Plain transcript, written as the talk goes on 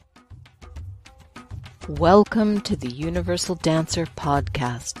Welcome to the Universal Dancer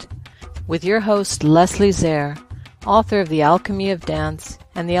Podcast with your host Leslie Zare, author of The Alchemy of Dance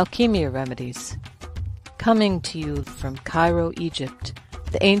and the Alchemia Remedies. Coming to you from Cairo, Egypt,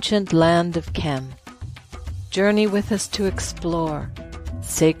 the ancient land of Chem. Journey with us to explore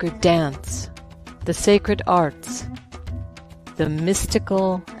sacred dance, the sacred arts, the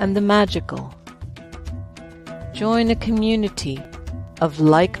mystical and the magical. Join a community of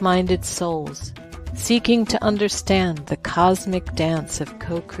like-minded souls seeking to understand the cosmic dance of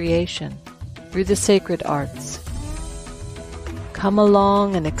co-creation through the sacred arts. Come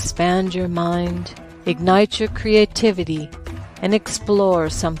along and expand your mind, ignite your creativity, and explore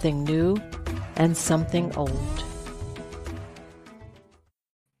something new and something old.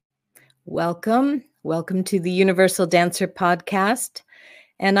 Welcome to the Universal Dancer Podcast,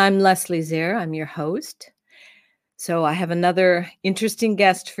 and I'm Leslie Zare. I'm your host. So I have another interesting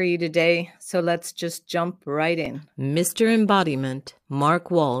guest for you today, so let's just jump right in. Mr. Embodiment, Mark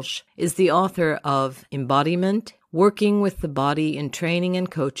Walsh, is the author of Embodiment, Working with the Body in Training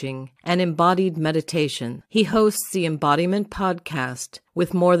and Coaching, and Embodied Meditation. He hosts the Embodiment podcast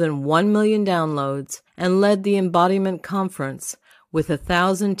with more than 1 million downloads and led the Embodiment Conference with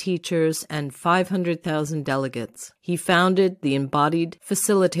 1,000 teachers and 500,000 delegates. He founded the Embodied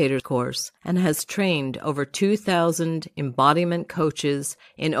Facilitator course and has trained over 2,000 embodiment coaches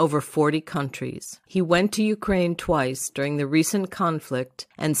in over 40 countries. He went to Ukraine twice during the recent conflict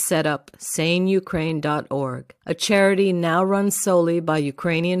and set up saneukraine.org, a charity now run solely by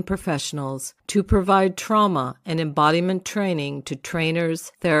Ukrainian professionals to provide trauma and embodiment training to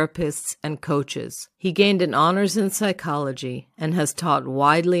trainers, therapists, and coaches. He gained an honors in psychology and has taught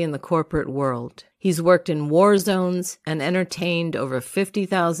widely in the corporate world. He's worked in war zones and entertained over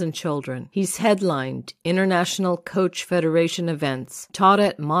 50,000 children. He's headlined International Coach Federation events, taught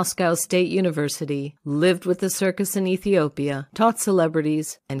at Moscow State University, lived with the circus in Ethiopia, taught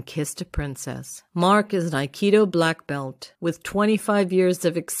celebrities, and kissed a princess. Mark is an Aikido black belt with 25 years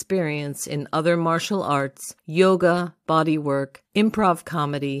of experience in other martial arts, yoga, bodywork, improv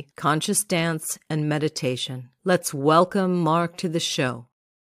comedy, conscious dance, and meditation. Let's welcome Mark to the show.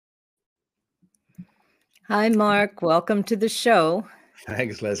 Hi, Mark. Welcome to the show.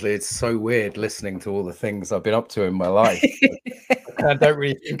 Thanks, Leslie. It's so weird listening to all the things I've been up to in my life. I don't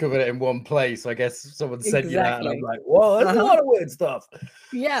really think of it in one place. I guess someone said you that, and I'm like, whoa, there's a lot of weird stuff.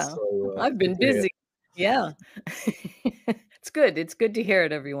 Yeah, so, I've been busy. Yeah. It's good. It's good to hear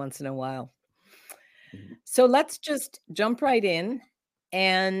it every once in a while. So let's just jump right in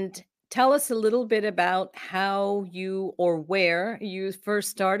and tell us a little bit about how you or where you first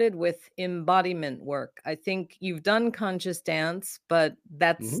started with embodiment work. I think you've done conscious dance, but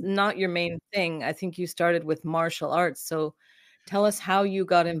that's not your main thing. I think you started with martial arts. So tell us how you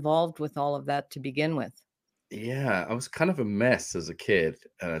got involved with all of that to begin with. Yeah, I was kind of a mess as a kid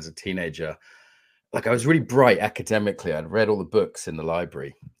and as a teenager. Like, I was really bright academically. I'd read all the books in the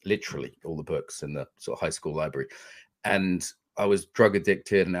library, literally all the books in the sort of high school library. And I was drug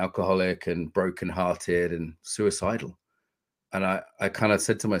addicted and alcoholic and brokenhearted and suicidal. And I kind of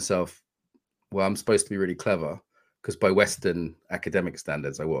said to myself, well, I'm supposed to be really clever, because by Western academic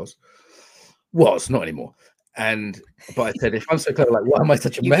standards, I was not anymore. But I said, if I'm so clever, like, why am I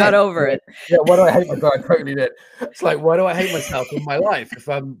such a man? You got over it. Yeah, why do I hate myself? I totally did. It's like, why do I hate myself in my life if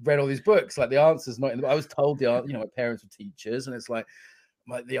I've read all these books? Like, the answer's not in the book. I was told my parents were teachers, and it's like,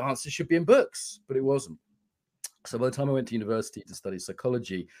 the answer should be in books, but it wasn't. So by the time I went to university to study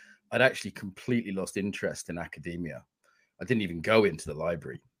psychology, I'd actually completely lost interest in academia. I didn't even go into the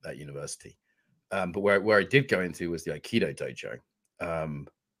library at university. But where I did go into was the Aikido dojo.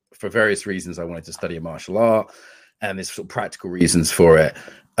 For various reasons, I wanted to study a martial art, and there's sort of practical reasons for it.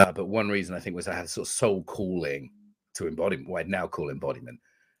 But one reason I think was I had a sort of soul calling to embodiment, what I'd now call embodiment.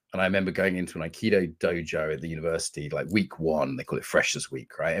 And I remember going into an Aikido dojo at the university, like week one, they call it Freshers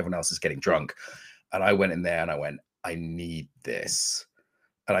Week, right? Everyone else is getting drunk. And I went in there and I went, I need this.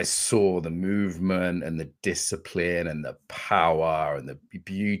 And I saw the movement and the discipline and the power and the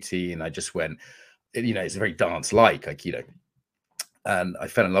beauty. And I just went, it's very dance-like Aikido. And I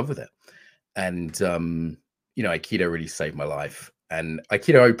fell in love with it. And, Aikido really saved my life. And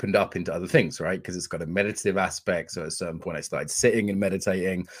Aikido opened up into other things, right? Because it's got a meditative aspect. So at a certain point, I started sitting and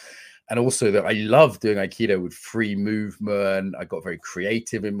meditating. And also that I love doing Aikido with free movement. I got very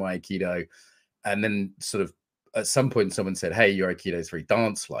creative in my Aikido. And then sort of at some point, someone said, hey, your Aikido is very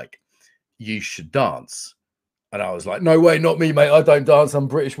dance-like. You should dance. And I was like, no way, not me, mate. I don't dance. I'm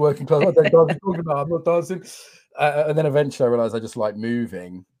British working class. I don't dance. What are you talking about? I'm not dancing. And then eventually I realized I just like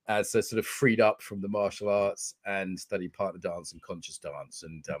moving, as I sort of freed up from the martial arts and studied partner dance and conscious dance.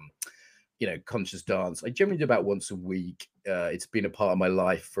 And conscious dance. I generally do about once a week. It's been a part of my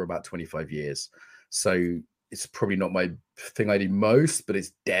life for about 25 years. So it's probably not my thing I do most, but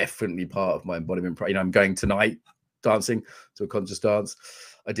it's definitely part of my embodiment. I'm going tonight dancing to a conscious dance.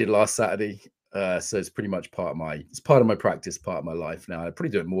 I did last Saturday. So it's pretty much part of my practice, part of my life now. I probably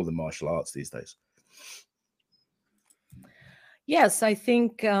do it more than martial arts these days. Yes, I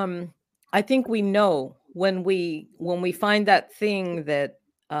think we know when we find that thing that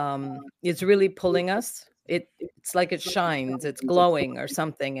is really pulling us. It's like it shines, it's glowing or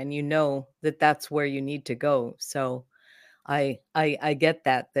something, and you know that that's where you need to go. So I get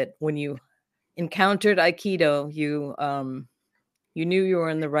that when you encountered Aikido, you knew you were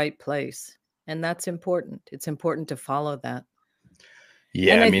in the right place, and that's important. It's important to follow that.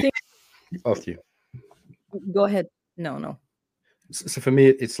 Yeah, and I I mean, think after you. go ahead. No. So for me,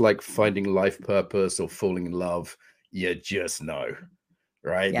 it's like finding life purpose or falling in love. You just know,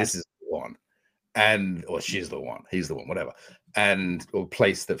 right? Yes. This is the one. Or she's the one, he's the one, whatever. Or a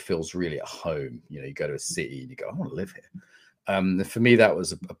place that feels really at home. You go to a city and you go, I want to live here. For me, that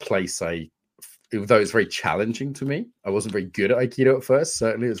was a place although it's very challenging to me. I wasn't very good at Aikido at first.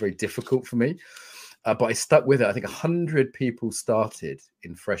 Certainly, it was very difficult for me. But I stuck with it. I think 100 people started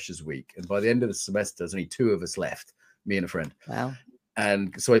in Freshers Week. And by the end of the semester, there's only 2 of us left, me and a friend. Wow.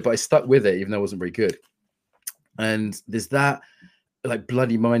 But I stuck with it, even though I wasn't very good. And there's that like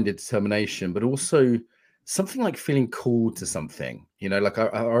bloody-minded determination, but also something like feeling called to something, like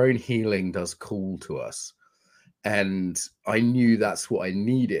our own healing does call to us. And I knew that's what I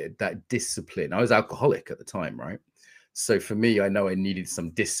needed, that discipline. I was alcoholic at the time, right? So for me, I know I needed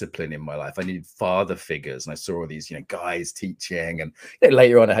some discipline in my life. I needed father figures, and I saw all these, guys teaching, and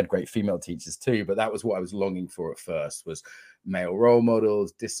later on I had great female teachers too. But that was what I was longing for at first: was male role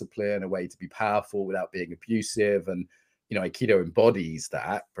models, discipline, a way to be powerful without being abusive. And Aikido embodies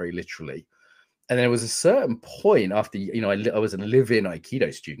that very literally. And then there was a certain point after, I was a live-in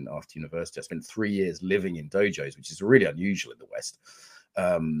Aikido student after university. I spent 3 years living in dojos, which is really unusual in the West,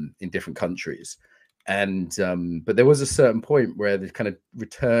 in different countries. But there was a certain point where the kind of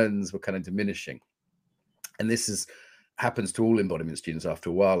returns were kind of diminishing. And this happens to all embodiment students after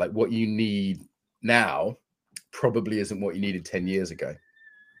a while. Like, what you need now probably isn't what you needed 10 years ago.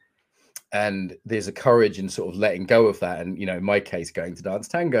 And there's a courage in sort of letting go of that. And, in my case, going to dance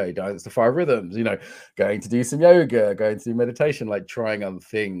tango, dance the 5 rhythms, going to do some yoga, going to do meditation, like trying other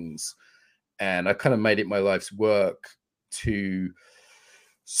things. And I kind of made it my life's work to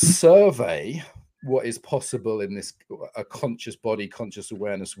survey what is possible in a conscious body, conscious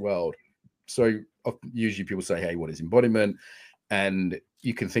awareness world. So usually people say, hey, what is embodiment? And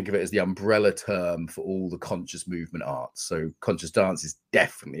you can think of it as the umbrella term for all the conscious movement arts. So conscious dance is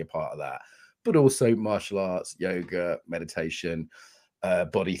definitely a part of that, but also martial arts, yoga, meditation,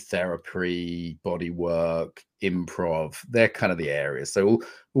 body therapy, body work, improv. They're kind of the areas. So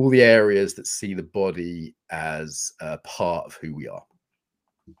all the areas that see the body as a part of who we are.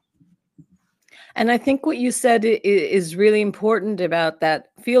 And I think what you said is really important about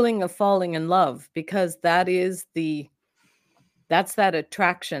that feeling of falling in love, because that's that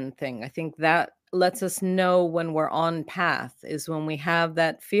attraction thing. I think that lets us know when we're on path, is when we have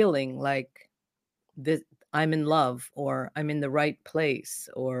that feeling like this, I'm in love, or I'm in the right place,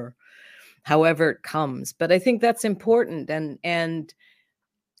 or however it comes. But I think that's important. And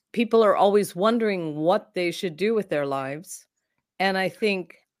people are always wondering what they should do with their lives. And I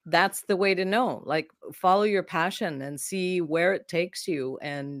think that's the way to know, like, follow your passion and see where it takes you,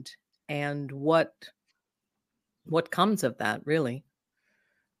 and what comes of that, really.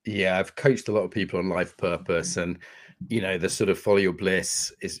 Yeah, I've coached a lot of people on life purpose, and the sort of follow your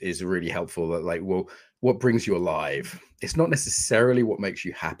bliss is really helpful. That, like, well, what brings you alive? It's not necessarily what makes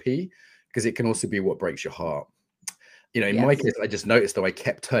you happy, because it can also be what breaks your heart. In my case, I just noticed that I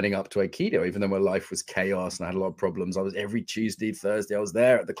kept turning up to Aikido, even though my life was chaos and I had a lot of problems. I was every Tuesday, Thursday, I was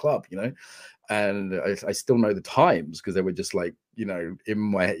there at the club, and I still know the times because they were just like, in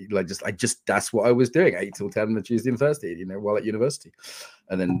my head, like, that's what I was doing, 8 till 10 on the Tuesday and Thursday, while at university.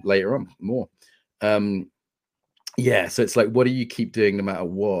 And then later on, more. Yeah, so it's like, what do you keep doing no matter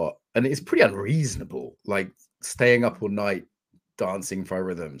what? And it's pretty unreasonable, like staying up all night dancing 5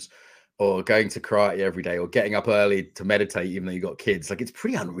 rhythms, or going to karate every day, or getting up early to meditate even though you got kids. Like, it's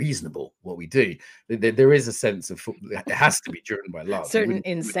pretty unreasonable what we do. There is a sense of, it has to be driven by love. Certain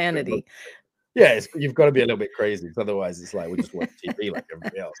insanity. Yeah, you've got to be a little bit crazy, because otherwise it's like, we'll just watch TV like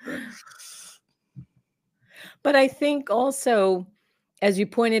everybody else, right? But I think also, as you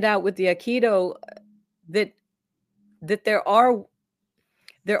pointed out with the Aikido, that there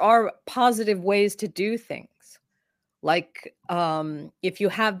are positive ways to do things. Like, if you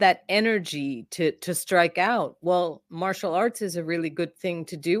have that energy to strike out, well, martial arts is a really good thing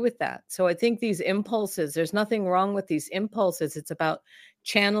to do with that. So I think these impulses, there's nothing wrong with these impulses. It's about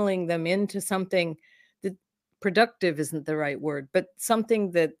channeling them into something that, productive isn't the right word, but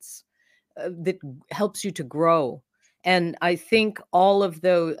something that helps you to grow. And I think all of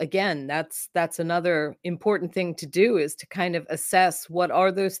those, again, that's another important thing to do, is to kind of assess what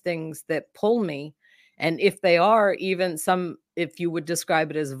are those things that pull me. And if they are even some, if you would describe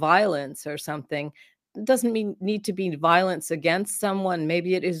it as violence or something, it doesn't need to be violence against someone.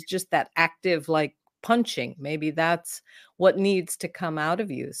 Maybe it is just that active, like punching. Maybe that's what needs to come out of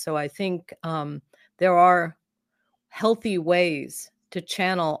you. So I think there are healthy ways to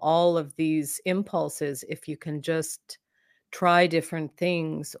channel all of these impulses if you can just try different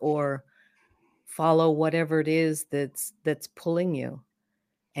things or follow whatever it is that's pulling you.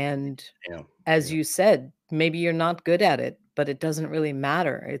 And Yeah. as you said, maybe you're not good at it, but it doesn't really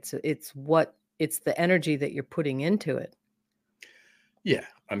matter. It's the energy that you're putting into it. Yeah.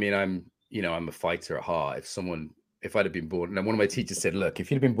 I mean, I'm a fighter at heart. If I'd have been born, and one of my teachers said, look,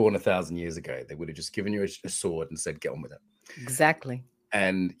 if you'd have been born 1,000 years ago, they would have just given you a sword and said, get on with it. Exactly.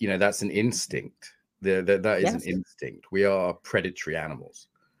 And, that's an instinct. That is an Yes. instinct. We are predatory animals,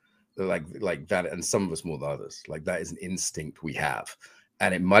 like that. And some of us more than others. Like, that is an instinct we have.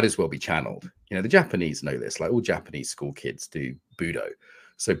 And it might as well be channeled. The Japanese know this. Like, all Japanese school kids do Budo.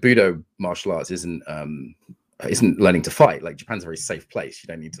 So Budo martial arts isn't learning to fight. Like, Japan's a very safe place. You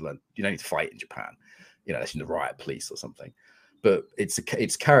don't need to fight in Japan, unless you're in the riot police or something. But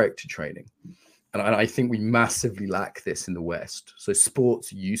it's character training. And I think we massively lack this in the West. So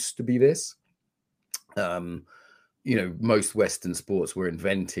sports used to be this. Most Western sports were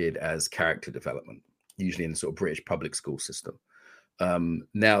invented as character development, usually in the sort of British public school system.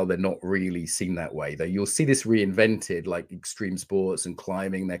 Now they're not really seen that way, though. You'll see this reinvented, like extreme sports and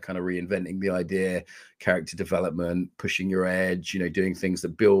climbing. They're kind of reinventing the idea, character development, pushing your edge, doing things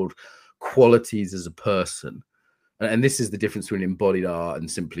that build qualities as a person. And this is the difference between embodied art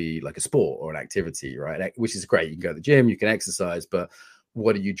and simply like a sport or an activity, right? Which is great. You can go to the gym, you can exercise, but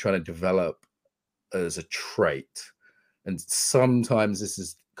what are you trying to develop as a trait? And sometimes this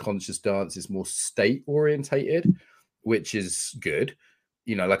is conscious dance is more state orientated, which is good.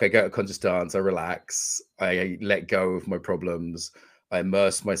 Like, I go to conscious dance, I relax, I let go of my problems, I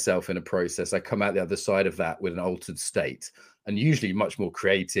immerse myself in a process. I come out the other side of that with an altered state, and usually much more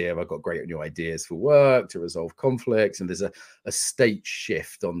creative. I've got great new ideas for work, to resolve conflicts, and there's a state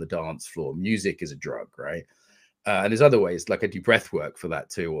shift on the dance floor. Music is a drug, right? And there's other ways, like I do breath work for that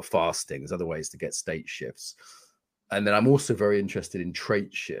too, or fasting. There's other ways to get state shifts. And then I'm also very interested in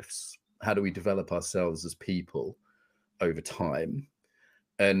trait shifts. How do we develop ourselves as people over time?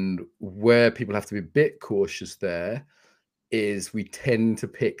 And where people have to be a bit cautious there is we tend to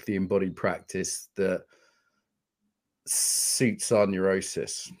pick the embodied practice that suits our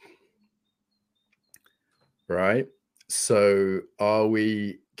neurosis, right? So are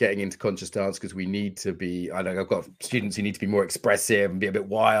we getting into conscious dance because we need to be, I know I've got students who need to be more expressive and be a bit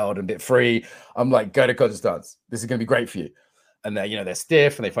wild and a bit free. I'm like, go to conscious dance. This is going to be great for you. And they're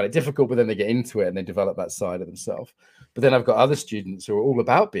stiff and they find it difficult, but then they get into it and they develop that side of themselves. But then I've got other students who are all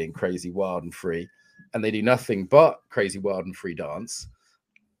about being crazy, wild and free, and they do nothing but crazy, wild and free dance.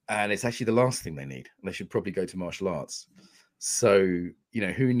 And it's actually the last thing they need. And they should probably go to martial arts. So,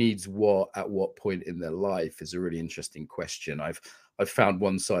 who needs what at what point in their life is a really interesting question. I've found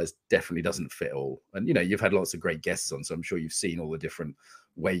one size definitely doesn't fit all. And, you've had lots of great guests on, so I'm sure you've seen all the different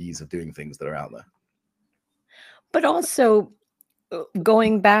ways of doing things that are out there. But also,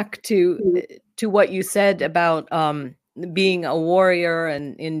 going back to what you said about being a warrior,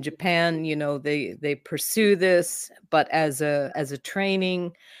 and in Japan, they pursue this, but as a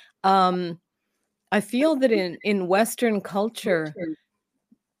training. I feel that in Western culture,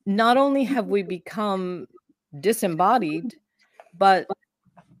 not only have we become disembodied, but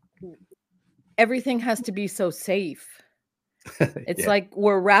everything has to be so safe. It's like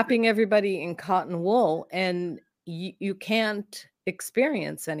we're wrapping everybody in cotton wool, and you can't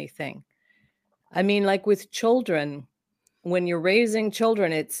experience anything. I mean, like with children, when you're raising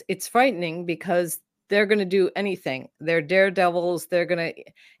children, it's frightening because they're going to do anything. They're daredevils.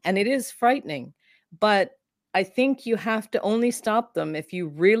 And it is frightening. But I think you have to only stop them if you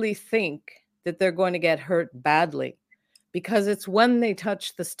really think that they're going to get hurt badly, because it's when they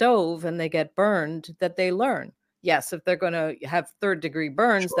touch the stove and they get burned that they learn. Yes, if they're going to have third-degree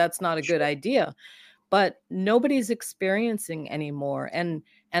burns, that's not a good idea. But nobody's experiencing anymore. And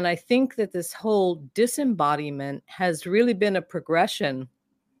I think that this whole disembodiment has really been a progression.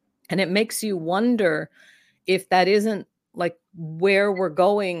 And it makes you wonder if that isn't like where we're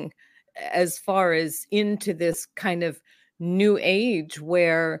going as far as into this kind of new age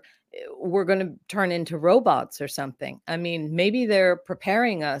where we're going to turn into robots or something. I mean, maybe they're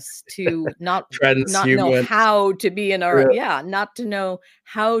preparing us to not know Transhuman. how to be in our not to know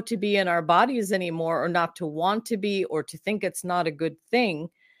how to be in our bodies anymore, or not to want to be, or to think it's not a good thing.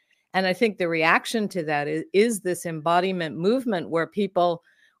 And I think the reaction to that is this embodiment movement where people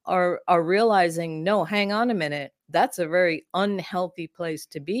are realizing, no, hang on a minute, that's a very unhealthy place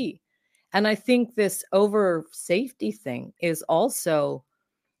to be. And I think this over safety thing is also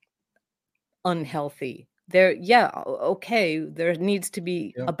unhealthy. There, okay, there needs to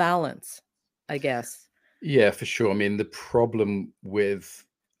be a balance, I guess. Yeah, for sure. I mean, the problem with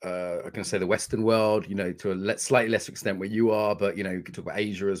I can say the Western world, you know, to a slightly less extent where you are, but you know, you could talk about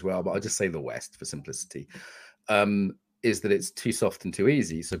Asia as well, but I'll just say the West for simplicity, is that it's too soft and too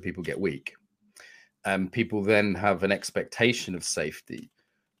easy, so people get weak. People then have an expectation of safety,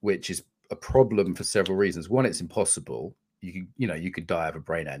 which is a problem for several reasons. One, it's impossible. You could die of a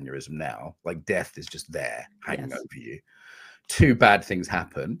brain aneurysm now. Like, death is just there hanging over you. Two, bad things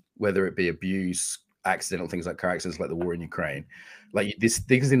happen, whether it be abuse, accidental things like car accidents, like the war in Ukraine. Like, this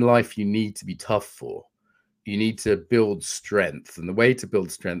things in life you need to be tough for. You need to build strength, and the way to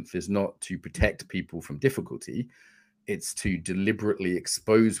build strength is not to protect people from difficulty. It's to deliberately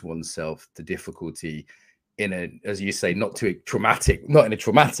expose oneself to difficulty in a, as you say, not in a traumatic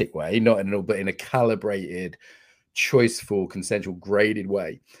way, but in a calibrated, choiceful, consensual, graded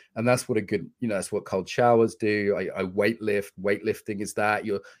way. And that's what that's what cold showers do. I weightlift. Weightlifting is that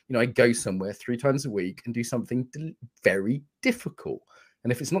I go somewhere 3 times a week and do something very difficult.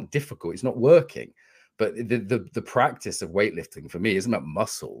 And if it's not difficult, it's not working. But the practice of weightlifting for me isn't about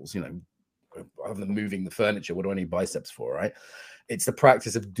muscles, other than moving the furniture. What do I need biceps for, right? It's the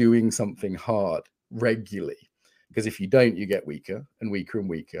practice of doing something hard regularly. Because if you don't, you get weaker and weaker and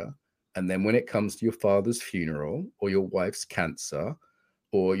weaker. And then when it comes to your father's funeral, or your wife's cancer,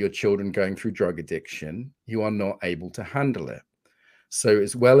 or your children going through drug addiction, you are not able to handle it. So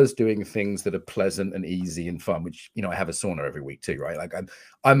as well as doing things that are pleasant and easy and fun, which, I have a sauna every week too, right? Like,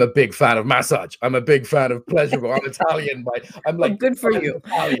 I'm a big fan of massage. I'm a big fan of pleasurable. I'm Italian. I'm like, good for you.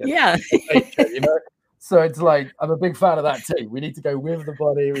 Italian, yeah. So it's like, I'm a big fan of that too. We need to go with the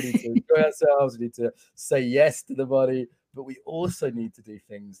body. We need to enjoy ourselves. We need to say yes to the body, but we also need to do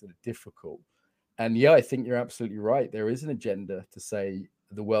things that are difficult. And yeah, I think you're absolutely right. There is an agenda to say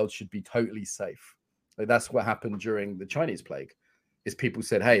the world should be totally safe. Like, that's what happened during the Chinese plague. Is people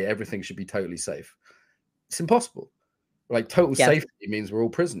said, hey, everything should be totally safe. It's impossible. Like, total safety means we're all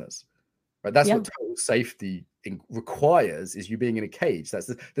prisoners, right? That's what total safety requires, is you being in a cage. That's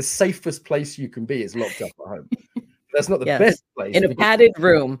the safest place you can be is locked up at home. That's not the best place. In a padded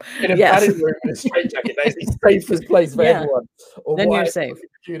room. In a padded room in a straitjacket. That is the safest place for everyone. Or then you're safe.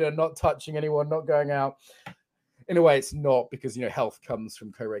 Computer, not touching anyone, not going out. In a way, it's not, because health comes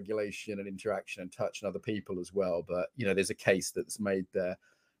from co-regulation and interaction and touch and other people as well. But there's a case that's made there,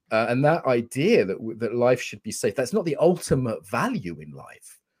 and that idea that life should be safe, that's not the ultimate value in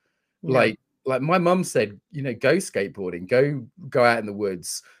life. No. Like my mum said, go skateboarding, go out in the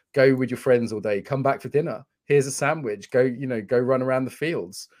woods, go with your friends all day, come back for dinner. Here's a sandwich. Go run around the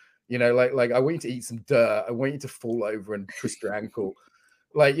fields. Like I want you to eat some dirt. I want you to fall over and twist your ankle.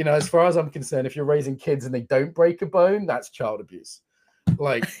 Like, as far as I'm concerned, if you're raising kids and they don't break a bone, that's child abuse.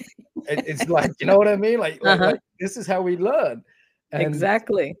 Like, it's like, you know what I mean? Like this is how we learn. And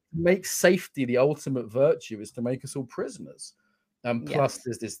exactly. Make safety the ultimate virtue is to make us all prisoners. Plus,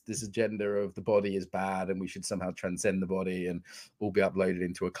 there's this agenda of the body is bad and we should somehow transcend the body and all be uploaded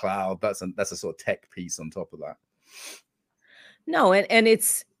into a cloud. That's a sort of tech piece on top of that. No, and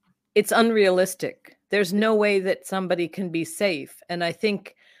it's unrealistic. There's no way that somebody can be safe. And I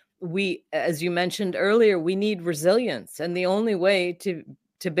think we, as you mentioned earlier, we need resilience. And the only way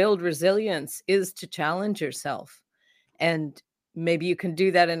to build resilience is to challenge yourself. And maybe you can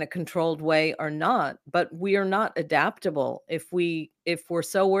do that in a controlled way or not, but we are not adaptable if we're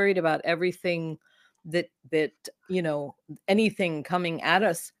so worried about everything that anything coming at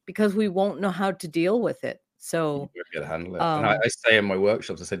us, because we won't know how to deal with it. So you won't be able to handle it. And I say in my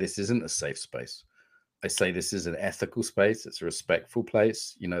workshops, I say this isn't a safe space. I say this is an ethical space. It's a respectful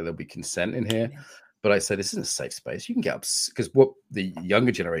place. There'll be consent in here. Yes. But I say this isn't a safe space. You can get upset, because what the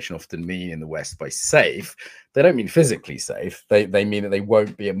younger generation often mean in the West by safe, they don't mean physically safe. They mean that they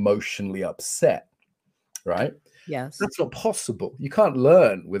won't be emotionally upset, right? Yes. That's not possible. You can't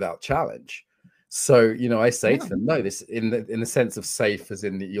learn without challenge. So, I say to them, no, this in the sense of safe, as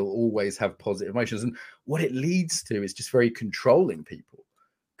in that you'll always have positive emotions. And what it leads to is just very controlling people.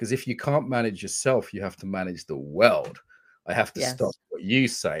 Because if you can't manage yourself, you have to manage the world. I have to stop Yes. what you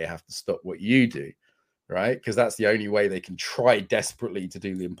say. I have to stop what you do, right? Because that's the only way they can try desperately to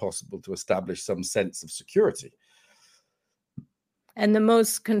do the impossible to establish some sense of security. And the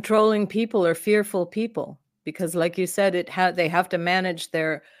most controlling people are fearful people because, like you said, they have to manage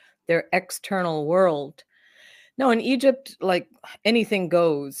their external world. No, in Egypt, like anything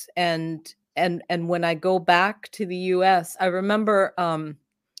goes. And when I go back to the U.S., I remember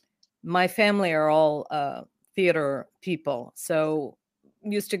my family are all theater people, so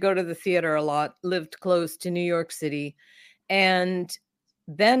used to go to the theater a lot. Lived close to New York City, and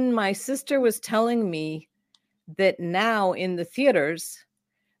then my sister was telling me that now in the theaters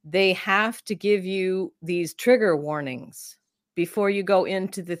they have to give you these trigger warnings before you go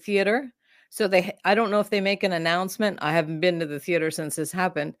into the theater. So I don't know if they make an announcement. I haven't been to the theater since this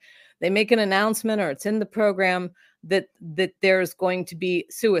happened. They make an announcement or it's in the program that there's going to be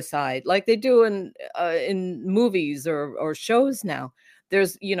suicide like they do in movies or shows now.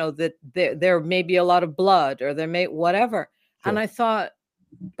 There's, that there may be a lot of blood or there may whatever. Sure. And I thought,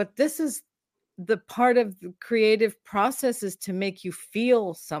 but this is the part of the creative process is to make you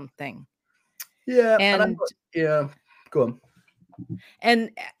feel something. Yeah. And yeah, go on.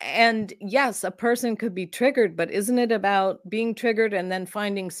 and yes, a person could be triggered, but isn't it about being triggered and then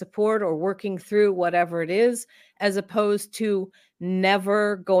finding support or working through whatever it is, as opposed to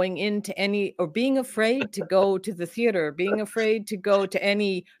never going into any, or being afraid to go to the theater, being afraid to go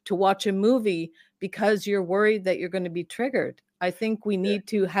to watch a movie because you're worried that you're going to be triggered. I think we need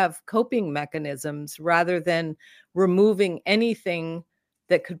to have coping mechanisms rather than removing anything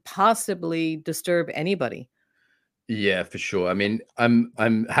that could possibly disturb anybody. Yeah, for sure. I mean, I'm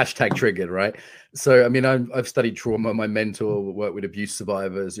hashtag triggered, right? So, I mean, I've studied trauma. My mentor worked with abuse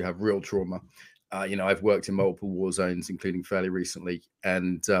survivors who have real trauma. I've worked in multiple war zones, including fairly recently.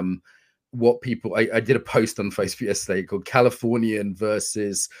 And what people, I did a post on Facebook yesterday called Californian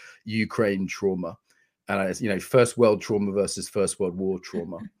versus Ukraine trauma. And first world trauma versus first world war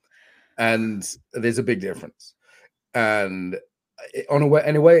trauma. And there's a big difference. And in a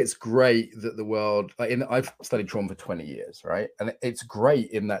way, it's great that the world, I've studied trauma for 20 years, right? And it's great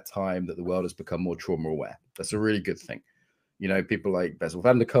in that time that the world has become more trauma aware. That's a really good thing. People like Bessel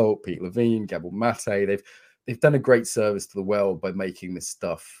van der Kolk, Pete Levine, Gabor Mate, they've done a great service to the world by making this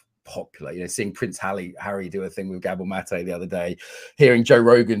stuff popular. Seeing Prince Harry do a thing with Gabor Mate the other day, hearing Joe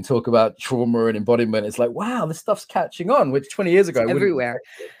Rogan talk about trauma and embodiment, it's like, wow, this stuff's catching on, which 20 years ago Everywhere.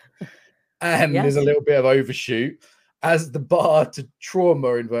 and Yes. there's a little bit of overshoot as the bar to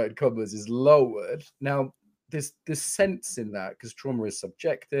trauma, inverted commas, is lowered. Now, there's sense in that because trauma is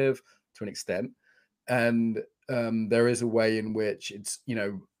subjective to an extent. And there is a way in which it's,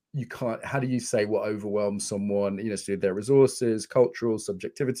 you can't, how do you say what overwhelms someone, so their resources, cultural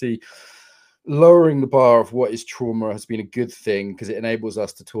subjectivity. Lowering the bar of what is trauma has been a good thing because it enables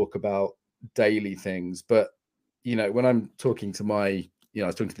us to talk about daily things. But, when I'm talking to I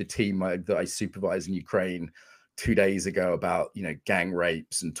was talking to the team that I supervise in Ukraine 2 days ago about, gang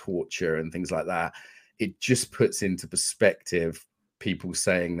rapes and torture and things like that. It just puts into perspective people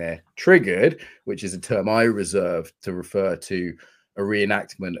saying they're triggered, which is a term I reserve to refer to a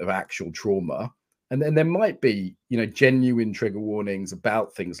reenactment of actual trauma. And then there might be, genuine trigger warnings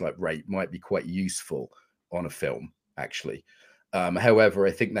about things like rape might be quite useful on a film, actually. However,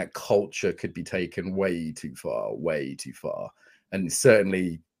 I think that culture could be taken way too far. And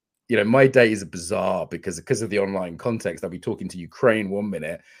certainly, my days are bizarre because of the online context. I'll be talking to Ukraine 1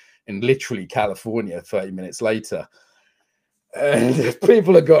 minute and literally California 30 minutes later. And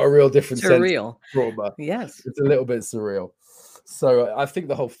people have got a real different sense of trauma. Yes. It's a little bit surreal. So I think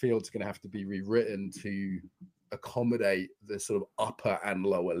the whole field's going to have to be rewritten to accommodate the sort of upper and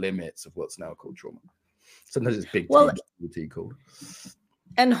lower limits of what's now called trauma. Sometimes it's big T called.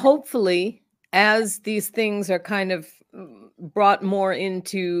 And hopefully, as these things are kind of brought more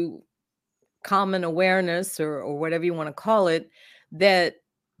into common awareness or whatever you want to call it, that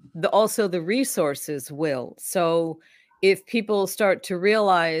also the resources will. So if people start to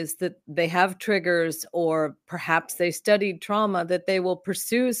realize that they have triggers or perhaps they studied trauma, that they will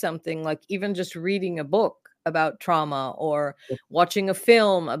pursue something like even just reading a book about trauma or watching a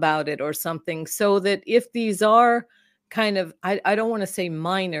film about it or something, so that if these are kind of, I don't want to say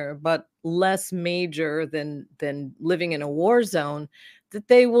minor, but less major than living in a war zone, that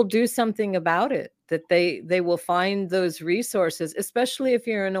they will do something about it, that they will find those resources, especially if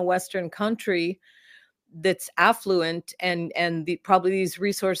you're in a Western country that's affluent and probably these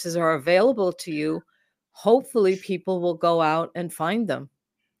resources are available to you. Hopefully people will go out and find them.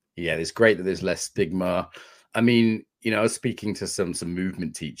 Yeah, it's great that there's less stigma. I mean, you know, I was speaking to some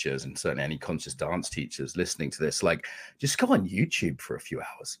movement teachers and certainly any conscious dance teachers listening to this, like, just go on YouTube for a few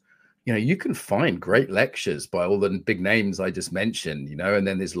hours. You know, you can find great lectures by all the big names I just mentioned, you know, and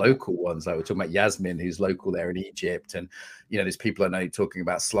then there's local ones. Like we're talking about Yasmin, who's local there in Egypt. And, you know, there's people I know talking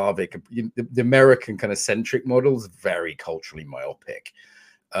about Slavic. The American kind of centric model is very culturally myopic.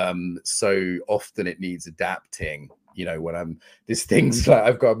 So often it needs adapting. You know, when there's things like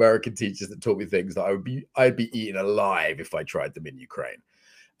I've got American teachers that taught me things that I'd be eaten alive if I tried them in Ukraine.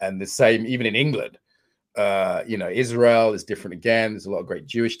 And the same even in England. You know, Israel is different again. There's a lot of great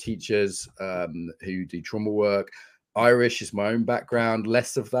Jewish teachers who do trauma work. Irish is my own background,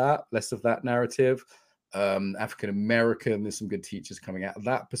 less of that narrative. African American, there's some good teachers coming out of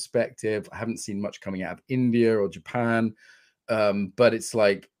that perspective. I haven't seen much coming out of India or Japan, but it's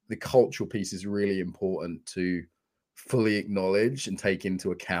like the cultural piece is really important to fully acknowledge and take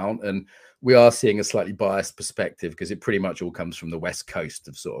into account. And we are seeing a slightly biased perspective because it pretty much all comes from the West Coast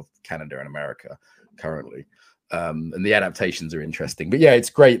of sort of Canada and America currently. And the adaptations are interesting, but yeah, it's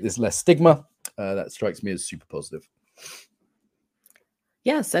great. There's less stigma. That strikes me as super positive.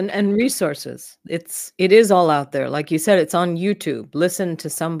 Yes, and resources. It is all out there. Like you said, it's on YouTube. Listen to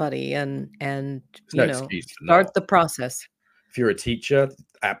somebody and you know, start the process. If you're a teacher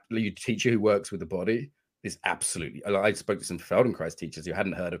who works with the body, is absolutely. I spoke to some Feldenkrais teachers who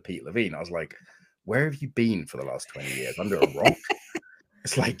hadn't heard of Pete Levine. I was like, where have you been for the last 20 years? Under a rock?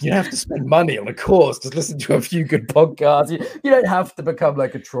 It's like, you don't have to spend money on a course. Just listen to a few good podcasts. You don't have to become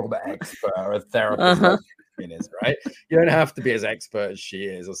like a trauma expert or a therapist. Like is, right? You don't have to be as expert as she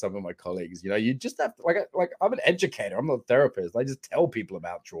is or some of my colleagues. You know, you just have to, like I'm an educator. I'm not a therapist. I just tell people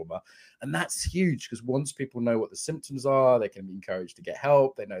about trauma. And that's huge because once people know what the symptoms are, they can be encouraged to get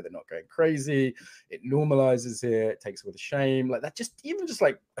help. They know they're not going crazy. It normalizes it. It takes away the shame. Like that, even just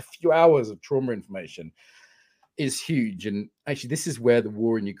like a few hours of trauma information is huge. And actually, this is where the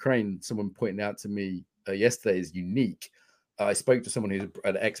war in Ukraine, someone pointed out to me yesterday, is unique. I spoke to someone who's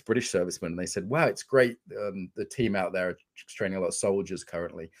an ex-British serviceman, and they said, wow, it's great. The team out there are training a lot of soldiers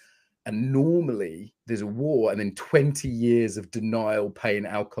currently. And normally there's a war, and then 20 years of denial, pain,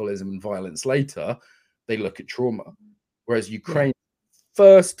 alcoholism, and violence later, they look at trauma. Whereas Ukraine,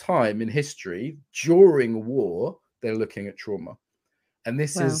 first time in history, during a war, they're looking at trauma. And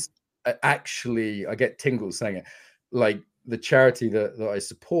this is actually, I get tingles saying it, like the charity that I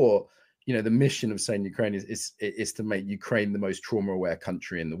support, you know, the mission of Sane Ukraine is to make Ukraine the most trauma-aware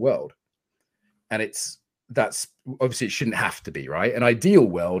country in the world. And that's obviously it shouldn't have to be, right? An ideal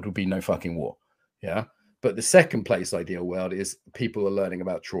world would be no fucking war. Yeah. But the second place ideal world is people are learning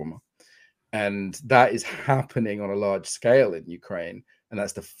about trauma. And that is happening on a large scale in Ukraine. And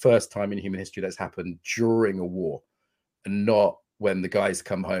that's the first time in human history that's happened during a war, and not when the guys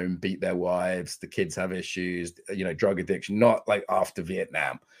come home, beat their wives, the kids have issues, you know, drug addiction, not like after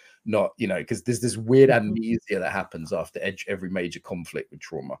Vietnam, not, you know, because there's this weird amnesia that happens after every major conflict with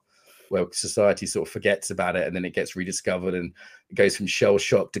trauma, where society sort of forgets about it and then it gets rediscovered and it goes from shell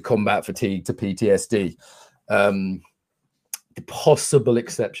shock to combat fatigue to PTSD. The possible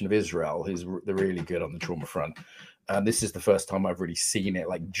exception of Israel, who's really good on the trauma front. This is the first time I've really seen it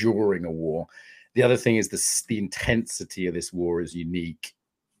like during a war. The other thing is the intensity of this war is unique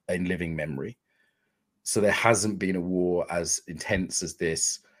in living memory. So there hasn't been a war as intense as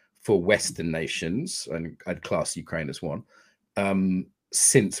this for Western nations, and I'd class Ukraine as one,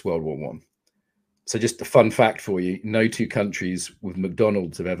 since World War I. So just a fun fact for you, no two countries with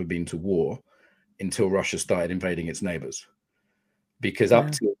McDonald's have ever been to war until Russia started invading its neighbors. Because up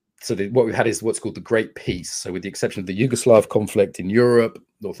to what we've had is what's called the Great Peace. So with the exception of the Yugoslav conflict in Europe,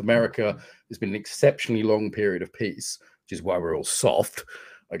 North America, there's been an exceptionally long period of peace, which is why we're all soft.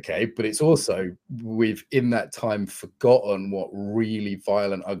 Okay. But it's also, we've in that time forgotten what really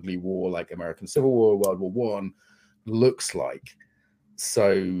violent, ugly war like American Civil War, World War I looks like.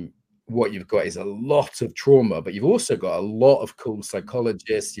 So what you've got is a lot of trauma, but you've also got a lot of cool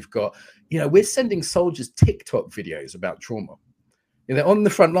psychologists. You've got, you know, we're sending soldiers TikTok videos about trauma. And they're on the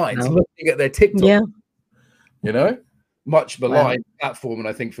front lines looking at their TikTok, you know, much maligned platform, and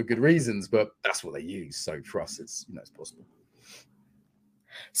I think for good reasons, but that's what they use. So for us, it's, you know, it's possible.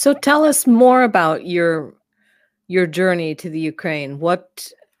 So tell us more about your journey to the Ukraine. What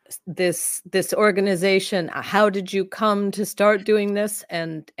this organization, how did you come to start doing this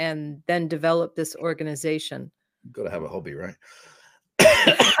and then develop this organization? You've got to have a hobby, right?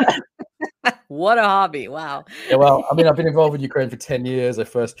 What a hobby. Wow. Yeah, well, I mean, I've been involved with Ukraine for 10 years. I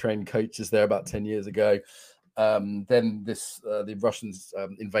first trained coaches there about 10 years ago. Then the Russians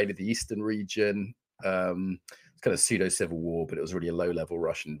invaded the eastern region. It's kind of pseudo civil war, but it was really a low-level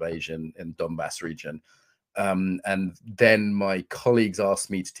Russian invasion in Donbass region. And then my colleagues asked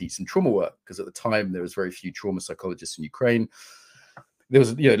me to teach some trauma work, because at the time there was very few trauma psychologists in Ukraine. There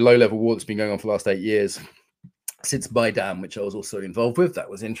was low-level war that's been going on for the last 8 years since Maidan, which I was also involved with. That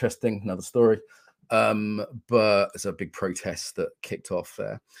was interesting, another story. But it's a big protest that kicked off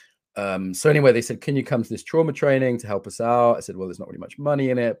there. So anyway, they said, can you come to this trauma training to help us out? I said, well, there's not really much money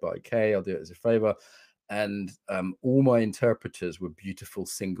in it, but okay, I'll do it as a favor. And all my interpreters were beautiful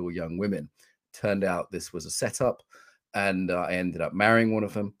single young women. Turned out this was a setup, and I ended up marrying one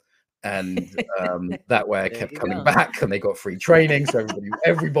of them. And that way I kept coming back, and they got free training. So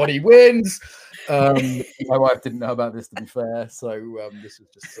everybody wins. My wife didn't know about this, to be fair. So this was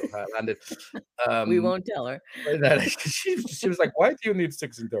just sort of how it landed. We won't tell her. She was like, why do you need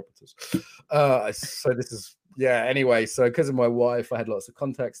 6 interpreters? So this is, anyway. So because of my wife, I had lots of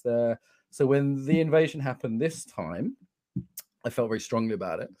contacts there. So when the invasion happened this time, I felt very strongly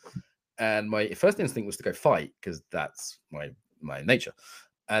about it. And my first instinct was to go fight, because that's my nature.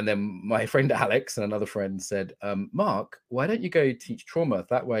 And then my friend Alex and another friend said, Mark, why don't you go teach trauma?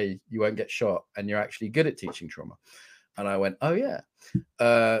 That way you won't get shot, and you're actually good at teaching trauma. And I went, oh, yeah.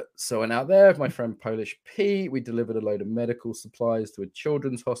 So I went out there with my friend Polish Pete. We delivered a load of medical supplies to a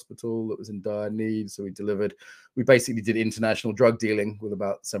children's hospital that was in dire need. So we basically did international drug dealing with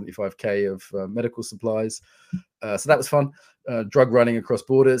about 75K of medical supplies. So that was fun. Drug running across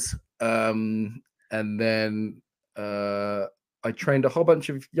borders. And then I trained a whole bunch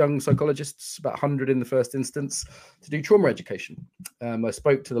of young psychologists, about 100 in the first instance, to do trauma education. I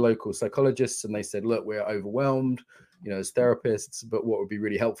spoke to the local psychologists, and they said, look, we're overwhelmed, as therapists, but what would be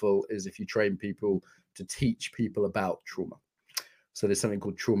really helpful is if you train people to teach people about trauma. So there's something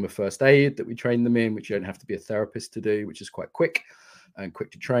called trauma first aid that we train them in, which you don't have to be a therapist to do, which is quite quick and quick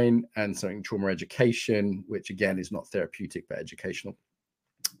to train, and something trauma education, which again is not therapeutic but educational.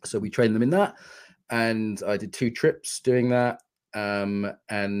 So we train them in that, and I did 2 trips doing that.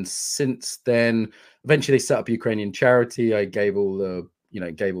 And since then, eventually they set up a Ukrainian charity. I gave all the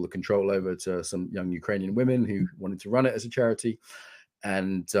control over to some young Ukrainian women who wanted to run it as a charity.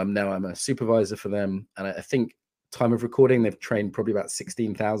 And now I'm a supervisor for them. And I think time of recording, they've trained probably about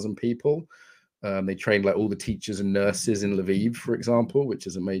 16,000 people. They trained like all the teachers and nurses in Lviv, for example, which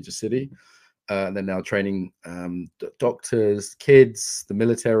is a major city. And they're now training doctors, kids, the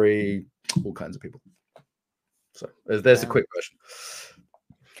military, all kinds of people. So there's a quick version.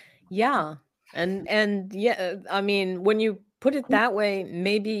 Yeah. And yeah, I mean, when you put it that way,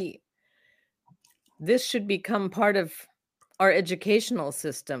 maybe this should become part of our educational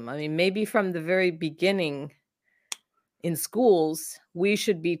system. I mean, maybe from the very beginning in schools, we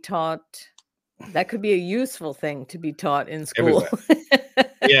should be taught. That could be a useful thing to be taught in school.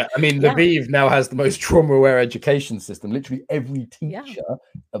 Yeah, I mean, Lviv now has the most trauma-aware education system. Literally every teacher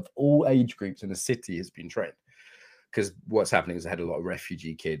of all age groups in the city has been trained. Because what's happening is they had a lot of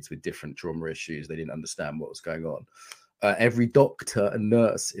refugee kids with different trauma issues. They didn't understand what was going on. Every doctor and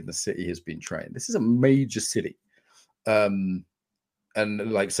nurse in the city has been trained. This is a major city. And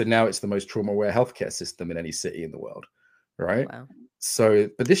so now it's the most trauma-aware healthcare system in any city in the world, right? Wow. So,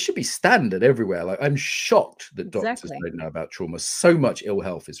 but this should be standard everywhere. Like, I'm shocked that doctors don't know about trauma. So much ill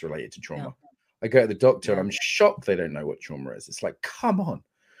health is related to trauma. I go to the doctor and I'm shocked they don't know what trauma is. It's like, come on.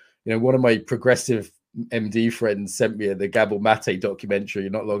 One of my progressive MD friends sent me the Gabor Mate documentary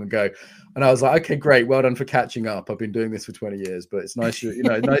not long ago, and I was like, okay, great, well done for catching up. I've been doing this for 20 years, but it's nice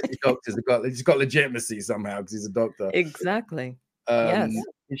nice doctors he's got legitimacy somehow because he's a doctor. Exactly. Yes,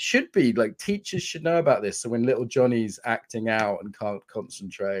 it should be like teachers should know about this. So when little Johnny's acting out and can't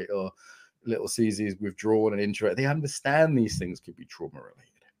concentrate, or little Susie's withdrawn and introvert, they understand these things could be trauma related.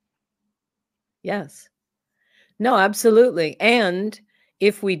 Yes. No, absolutely. And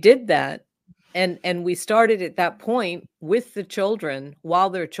if we did that, and we started at that point with the children while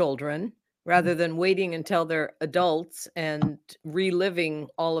they're children, rather than waiting until they're adults and reliving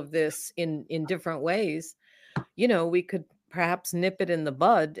all of this in different ways, we could perhaps nip it in the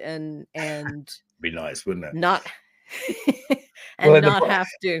bud and be nice, wouldn't it? Not and not have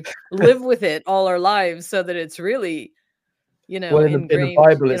to live with it all our lives, so that it's really ingrained in the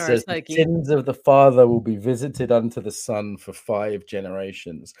Bible, it in says the sins of the father will be visited unto the son for 5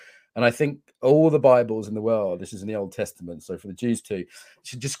 generations. And I think all the Bibles in the world, this is in the Old Testament, so for the Jews too,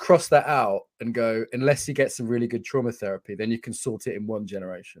 should just cross that out and go, unless you get some really good trauma therapy, then you can sort it in 1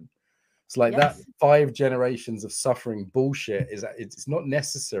 generation. It's like that 5 generations of suffering bullshit it's not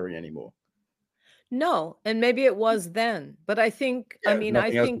necessary anymore. No, and maybe it was then, but I think I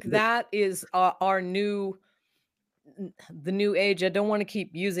think that is our new the new age. I don't want to keep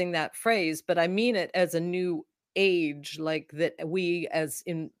using that phrase, but I mean it as a new age, like that we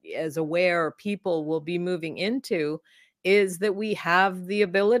as aware people will be moving into, is that we have the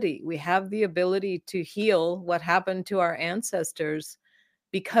ability to heal what happened to our ancestors,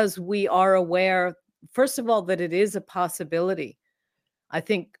 because we are aware, first of all, that it is a possibility. I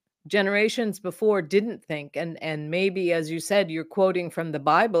think generations before didn't think, and maybe, as you said, you're quoting from the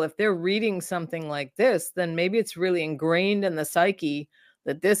Bible. If they're reading something like this, then maybe it's really ingrained in the psyche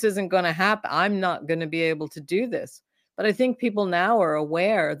that this isn't going to happen. I'm not going to be able to do this. But I think people now are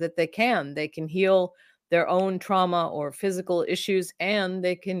aware that they can heal their own trauma or physical issues, and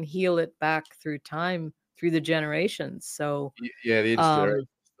they can heal it back through time, through the generations. So Yeah, the intergenerational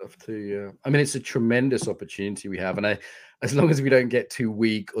stuff too. Yeah, I mean, it's a tremendous opportunity we have, and as long as we don't get too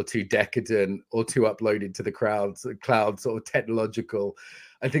weak or too decadent or too uploaded to the cloud sort of technological,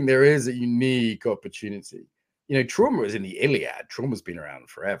 I think there is a unique opportunity. You know, trauma is in the Iliad. Trauma's been around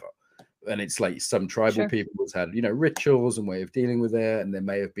forever, and it's like some tribal peoples had, you know, rituals and way of dealing with it, and there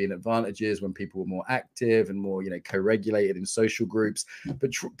may have been advantages when people were more active and more, you know, co-regulated in social groups.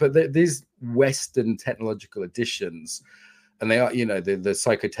 But these Western technological additions, and they are, you know, the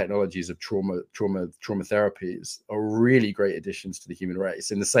psychotechnologies of trauma therapies are really great additions to the human race,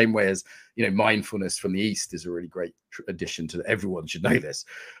 in the same way as, you know, mindfulness from the East is a really great addition to everyone should know this.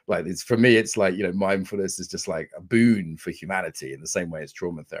 Like, it's, for me, it's like, you know, mindfulness is just like a boon for humanity in the same way as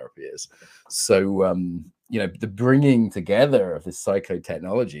trauma therapy is. So you know, the bringing together of this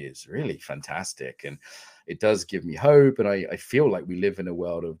psychotechnology is really fantastic, and it does give me hope. And I feel like we live in a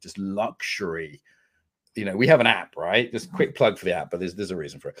world of just luxury. You know, we have an app, right? Just quick plug for the app, but there's a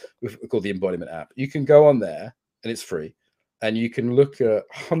reason for it. We've called the Embodiment app. You can go on there, and it's free, and you can look at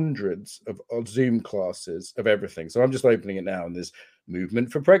hundreds of Zoom classes of everything. So I'm just opening it now, and there's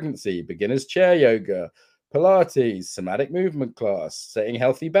movement for pregnancy, beginners chair yoga, Pilates, somatic movement class, setting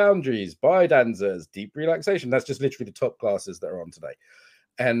healthy boundaries, biodanzas, deep relaxation. That's just literally the top classes that are on today.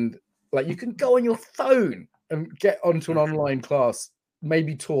 And like, you can go on your phone and get onto an online class,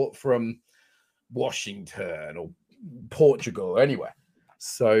 maybe taught from Washington or Portugal or anywhere.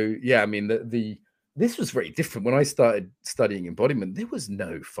 So yeah, I mean, this was very different. When I started studying embodiment, there was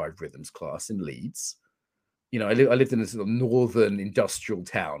no 5 rhythms class in Leeds. You know, I lived in a sort of northern industrial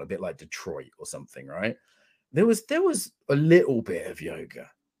town, a bit like Detroit or something, right? There was a little bit of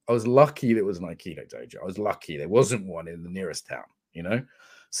yoga. I was lucky there was an Aikido dojo. I was lucky there wasn't one in the nearest town, you know?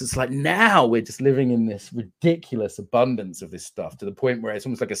 So it's like, now we're just living in this ridiculous abundance of this stuff, to the point where it's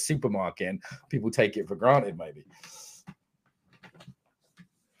almost like a supermarket and people take it for granted, maybe.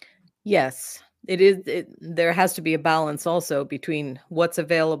 Yes, it is. There has to be a balance also between what's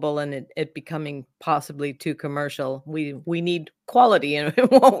available and it becoming possibly too commercial. We need quality in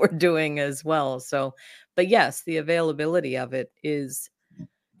what we're doing as well. So, but yes, the availability of it is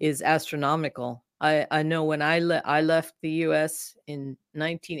astronomical. I know when I left the US in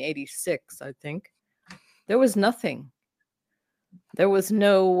 1986, I think, there was nothing. There was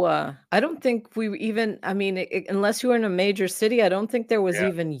no, I don't think we even, I mean, unless you were in a major city, I don't think there was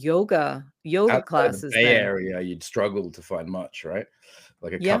even yoga Outside classes the Bay then. Area, you'd struggle to find much, right?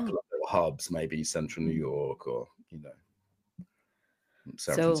 Like a couple of little hubs, maybe Central New York, or, you know,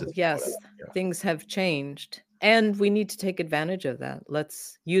 San Francisco. So yes, things have changed, and we need to take advantage of that.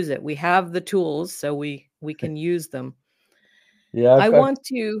 Let's use it. We have the tools, so we can use them. Yeah, I want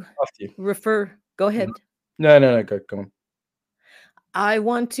to refer. Go ahead. No, go on. I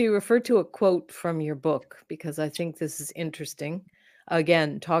want to refer to a quote from your book, because I think this is interesting.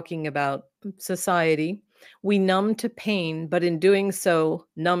 Again, talking about society, we numb to pain, but in doing so,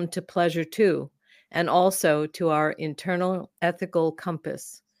 numb to pleasure too, and also to our internal ethical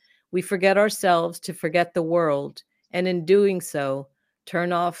compass. We forget ourselves to forget the world, and in doing so,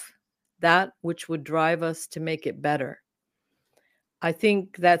 turn off that which would drive us to make it better. I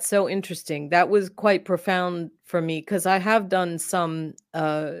think that's so interesting. That was quite profound for me, because I have done some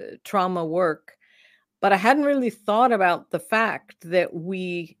trauma work, but I hadn't really thought about the fact that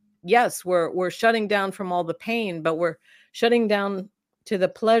yes, we're shutting down from all the pain, but we're shutting down to the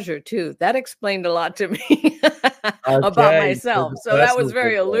pleasure too. That explained a lot to me about myself. So that was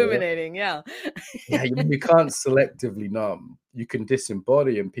very illuminating. Yeah. Yeah, you can't selectively numb. You can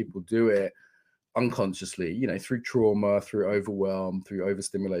disembody, and people do it unconsciously, you know, through trauma, through overwhelm, through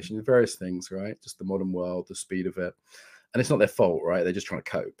overstimulation, various things, right? Just the modern world, the speed of it. And it's not their fault, right? They're just trying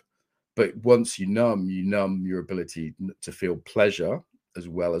to cope. But once you numb your ability to feel pleasure as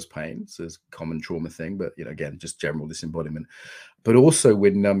well as pain. So it's a common trauma thing, but, you know, again, just general disembodiment. But also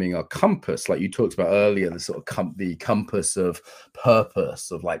we're numbing our compass, like you talked about earlier, the sort of the compass of purpose,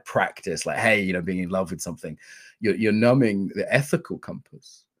 of like practice, like, hey, you know, being in love with something. You're numbing the ethical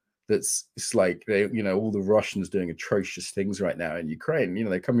compass. it's like they, all the Russians doing atrocious things right now in Ukraine.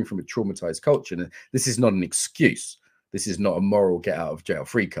 They're coming from a traumatized culture, and this is not an excuse. This is not a moral get out of jail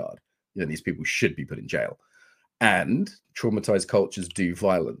free card. These people should be put in jail. And traumatized cultures do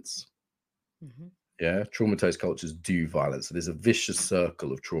violence. Mm-hmm. Yeah, traumatized cultures do violence. So there's a vicious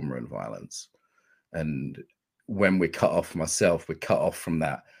circle of trauma and violence. And when we're cut off from ourselves, we're cut off from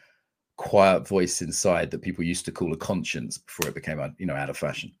that quiet voice inside that people used to call a conscience before it became out of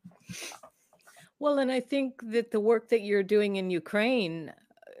fashion. Well, and I think that the work that you're doing in Ukraine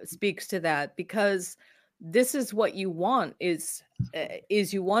speaks to that, because this is what you want is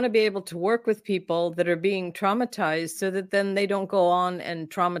you want to be able to work with people that are being traumatized so that then they don't go on and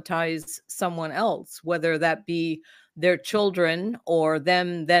traumatize someone else, whether that be their children or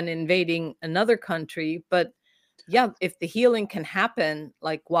them then invading another country. But yeah, if the healing can happen,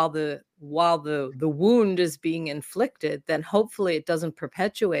 like while the wound is being inflicted, then hopefully it doesn't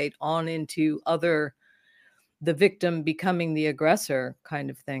perpetuate on into the victim becoming the aggressor kind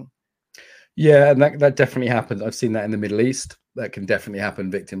of thing. Yeah, and that definitely happens. I've seen that in the Middle East. That can definitely happen.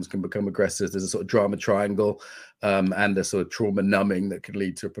 Victims can become aggressors. There's a sort of drama triangle, and a sort of trauma numbing that could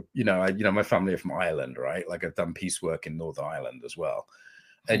lead to, my family are from Ireland, right? Like I've done peace work in Northern Ireland as well.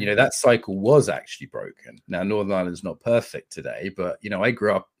 And, that cycle was actually broken. Now, Northern Ireland's not perfect today, but, I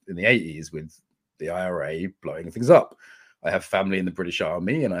grew up in the 80s with the IRA blowing things up. I have family in the British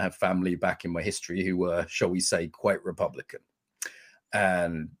Army, and I have family back in my history who were, shall we say, quite Republican.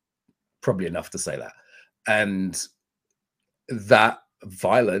 And probably enough to say that. And that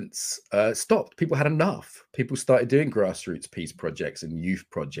violence stopped. People had enough. People started doing grassroots peace projects and youth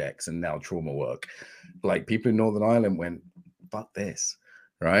projects and now trauma work. Like people in Northern Ireland went, fuck this,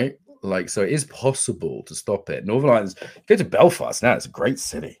 right? Like, so it is possible to stop it. Northern Ireland's, go to Belfast now, it's a great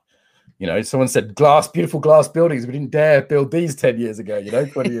city. Someone said beautiful glass buildings. We didn't dare build these 10 years ago,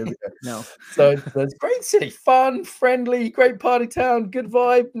 20 years ago. No. So it's a great city, fun, friendly, great party town, good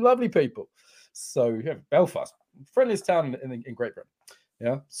vibe, lovely people. So yeah, Belfast, friendliest town in Great Britain.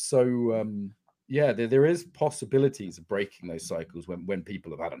 Yeah. So there is possibilities of breaking those cycles when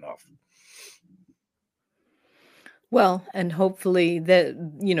people have had enough. Well, and hopefully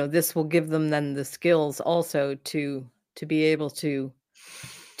that, this will give them then the skills also to be able to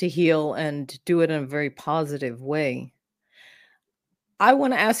heal and do it in a very positive way. I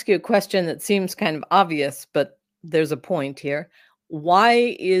want to ask you a question that seems kind of obvious, but there's a point here.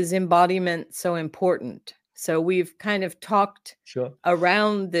 Why is embodiment so important? So we've kind of talked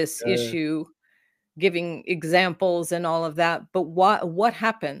around this issue, giving examples and all of that, but what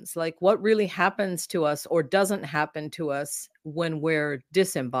happens? Like what really happens to us or doesn't happen to us when we're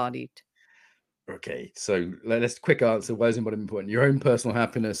disembodied? Okay, so let's quick answer. Why is embodiment important? Your own personal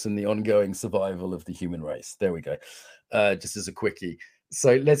happiness and the ongoing survival of the human race. There we go. Just as a quickie.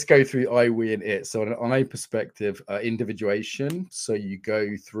 So let's go through I, we, and it. So on a perspective, individuation. So you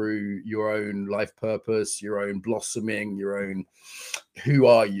go through your own life purpose, your own blossoming, your own who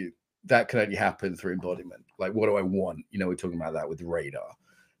are you? That can only happen through embodiment. Like, what do I want? We're talking about that with radar.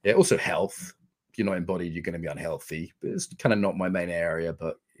 Yeah, also health. If you're not embodied, you're going to be unhealthy. But it's kind of not my main area,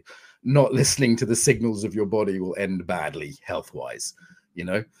 but not listening to the signals of your body will end badly health-wise,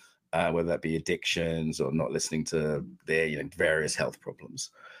 whether that be addictions or not listening to their various health problems.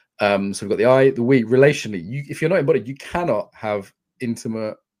 So we've got the I, the we. Relationally, if you're not embodied, you cannot have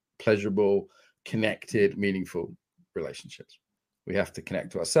intimate, pleasurable, connected, meaningful relationships. We have to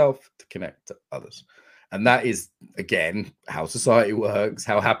connect to ourselves to connect to others. And that is, again, how society works,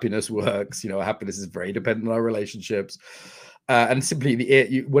 how happiness works. Happiness is very dependent on our relationships. And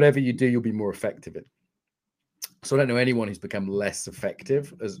simply, whatever you do, you'll be more effective in. So I don't know anyone who's become less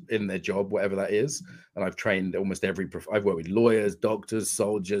effective in their job, whatever that is. And I've trained almost I've worked with lawyers, doctors,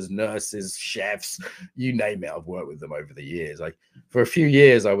 soldiers, nurses, chefs, you name it. I've worked with them over the years. Like for a few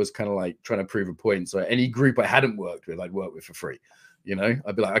years, I was kind of like trying to prove a point. So any group I hadn't worked with, I'd work with for free.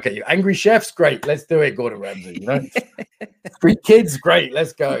 I'd be like, okay, you angry chefs, great, let's do it, Gordon Ramsay. Street kids, great,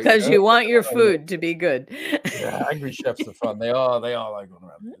 let's go. Because you want your food to be good. Yeah, angry chefs are fun. They are like Gordon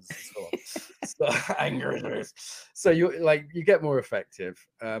Ramsay. So angry. So you get more effective.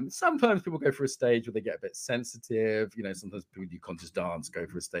 Sometimes people go for a stage where they get a bit sensitive. Sometimes people do conscious dance, go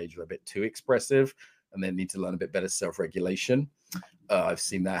for a stage where they're a bit too expressive and they need to learn a bit better self-regulation. I've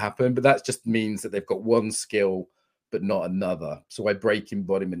seen that happen, but that just means that they've got one skill but not another. So I break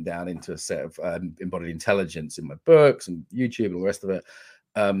embodiment down into a set of embodied intelligence in my books and YouTube and all the rest of it.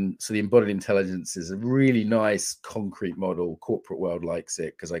 So the embodied intelligence is a really nice concrete model. Corporate world likes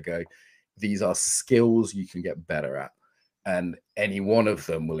it because I go, these are skills you can get better at. And any one of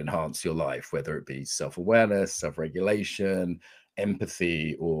them will enhance your life, whether it be self-awareness, self-regulation,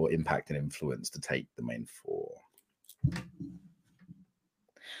 empathy or impact and influence to take the main four.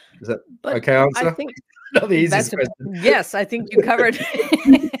 Is that okay answer? I think Not the easiest question. Yes, I think you covered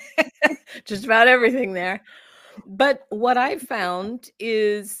just about everything there. But what I found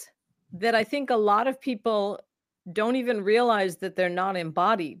is that I think a lot of people don't even realize that they're not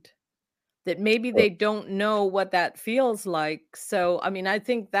embodied, that maybe they don't know what that feels like. So, I mean, I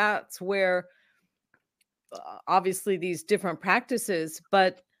think that's where obviously these different practices,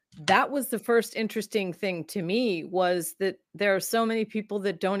 but that was the first interesting thing to me, was that there are so many people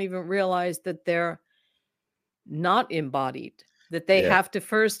that don't even realize that they're not embodied, that they have to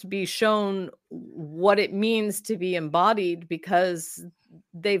first be shown what it means to be embodied, because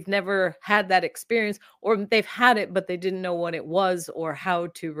they've never had that experience, or they've had it but they didn't know what it was or how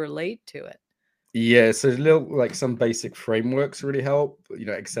to relate to it. Yeah, so like some basic frameworks really help,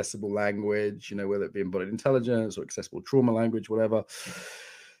 accessible language, whether it be embodied intelligence or accessible trauma language, whatever.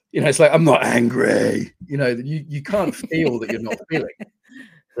 It's like, I'm not angry, you can't feel that you're not feeling,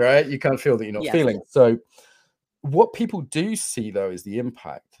 right? You can't feel that you're not feeling. So what people do see though is the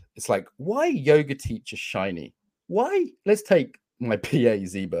impact. It's like, why yoga teacher shiny? Why? Let's take my PA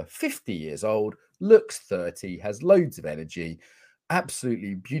Zeba, 50 years old, looks 30, has loads of energy,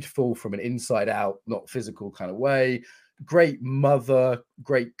 absolutely beautiful from an inside out, not physical kind of way. Great mother,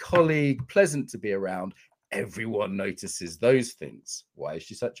 great colleague, pleasant to be around. Everyone notices those things. Why is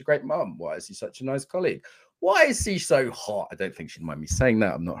she such a great mom? Why is she such a nice colleague? Why is she so hot? I don't think she'd mind me saying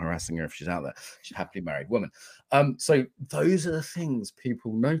that. I'm not harassing her if she's out there. She's a happily married woman. So those are the things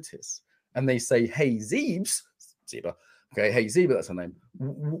people notice. And they say, hey, Zeba. Okay, hey, Zeba, that's her name.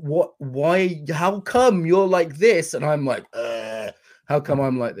 What, why, how come you're like this? And I'm like, how come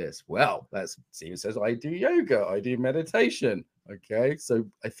I'm like this? Well, that's Zeba says, I do yoga, I do meditation. Okay, so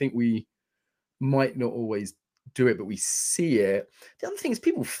I think we might not always do it, but we see it. The other thing is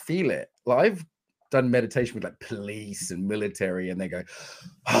people feel it. Like, I've done meditation with like police and military, and they go,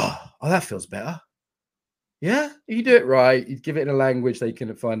 oh, that feels better. Yeah, you do it right. You give it in a language they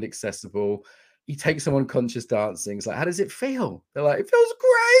can find accessible. You take someone conscious dancing. It's like, how does it feel? They're like, it feels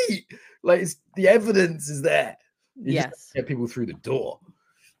great. Like, the evidence is there. You just get people through the door.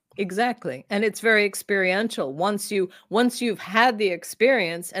 Exactly. And it's very experiential. Once you've had the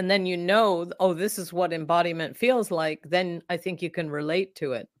experience, and then oh, this is what embodiment feels like, then I think you can relate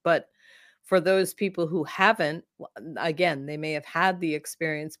to it. But for those people who haven't, again, they may have had the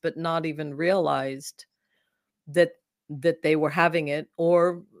experience but not even realized that they were having it,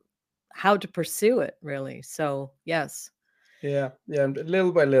 or how to pursue it, really. So, yes. Yeah.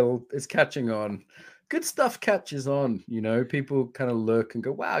 Little by little, it's catching on. Good stuff catches on, people kind of look and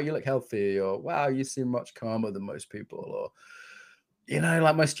go, wow, you look healthy, or wow, you seem much calmer than most people, or,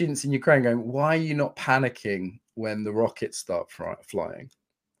 like my students in Ukraine going, why are you not panicking when the rockets start flying?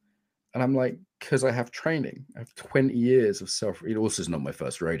 And I'm like, because I have training. I have 20 years of it also is not my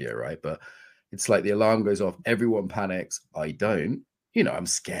first rodeo, right? But it's like the alarm goes off, everyone panics. I don't, I'm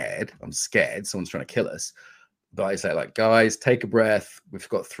scared. Someone's trying to kill us. But I say, like, guys, take a breath. We've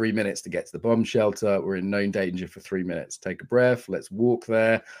got 3 minutes to get to the bomb shelter. We're in known danger for 3 minutes. Take a breath. Let's walk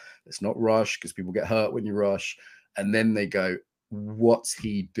there. Let's not rush, because people get hurt when you rush. And then they go, what's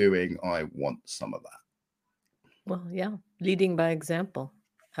he doing? I want some of that. Well, yeah, leading by example.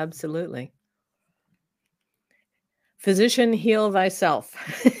 Absolutely. Physician, heal thyself.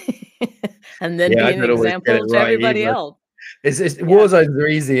 And then be an example to everybody else. War zones are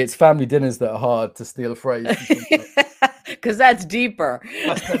easy. It's family dinners that are hard, to steal a phrase. Because that's deeper.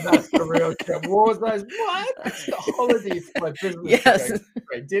 That's the real shit. War zones. What? It's the holiday for my business. Yes.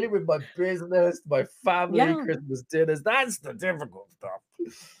 Right. Dealing with my business, my family, Christmas dinners. That's the difficult stuff.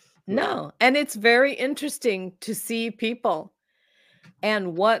 No. And it's very interesting to see people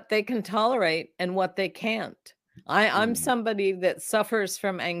and what they can tolerate and what they can't. I'm somebody that suffers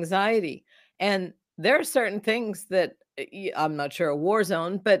from anxiety, and there are certain things that I'm not sure a war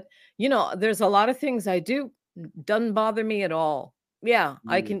zone, but there's a lot of things I do doesn't bother me at all. Yeah,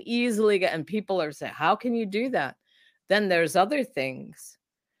 I can easily get, and people are saying, how can you do that? Then there's other things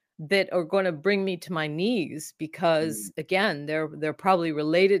that are going to bring me to my knees, because again, they're probably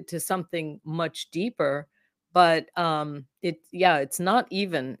related to something much deeper. But it's not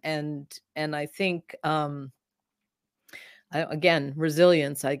even. And I think again,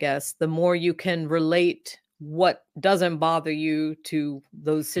 resilience, I guess, the more you can relate what doesn't bother you to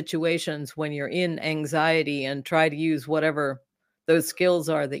those situations when you're in anxiety, and try to use whatever those skills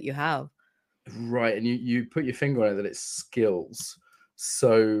are that you have. Right. And you put your finger on it, that it's skills.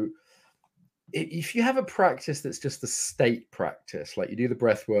 So if you have a practice that's just a state practice, like you do the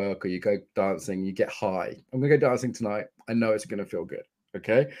breath work or you go dancing, you get high. I'm going to go dancing tonight. I know it's going to feel good.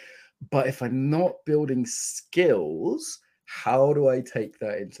 Okay. But if I'm not building skills, how do I take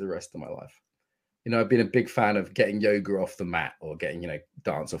that into the rest of my life? You know, I've been a big fan of getting yoga off the mat or getting,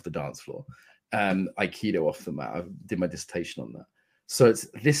 dance off the dance floor, Aikido off the mat. I did my dissertation on that. So it's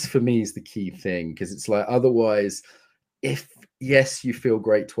this for me is the key thing, because it's like otherwise, if yes, you feel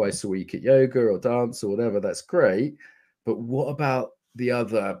great twice a week at yoga or dance or whatever, that's great. But what about the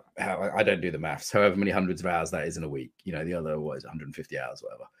other? I don't do the maths. However many hundreds of hours that is in a week, the other was 150 hours,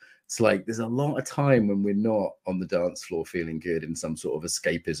 whatever. It's like there's a lot of time when we're not on the dance floor feeling good in some sort of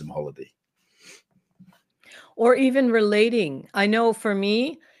escapism holiday. Or even relating. I know for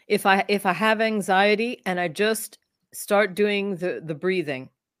me, if I have anxiety and I just start doing the breathing,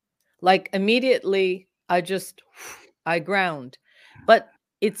 like immediately I ground. But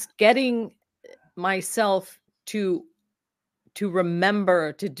it's getting myself to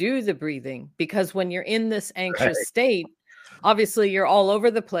remember to do the breathing, because when you're in this anxious state, obviously you're all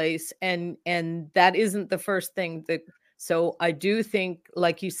over the place, and that isn't the first thing that. So I do think,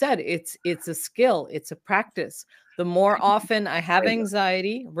 like you said, it's a skill, it's a practice. The more often I have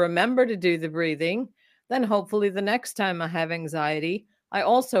anxiety, remember to do the breathing, then hopefully the next time I have anxiety, I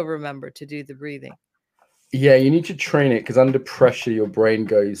also remember to do the breathing. Yeah, you need to train it, because under pressure, your brain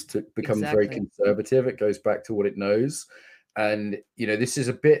becomes very Exactly. conservative. It goes back to what it knows. And, this is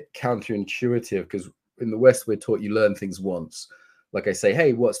a bit counterintuitive, because in the West, we're taught you learn things once. Like I say,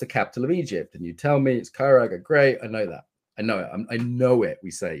 hey, what's the capital of Egypt? And you tell me it's Cairo. I go, great, I know that. I know it. I know it, we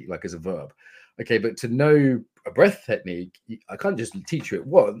say, like as a verb. Okay, but to know a breath technique, I can't just teach you it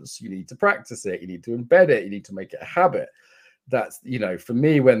once. You need to practice it. You need to embed it. You need to make it a habit. That's, for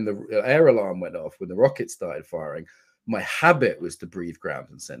me, when the air alarm went off, when the rocket started firing, my habit was to breathe, ground,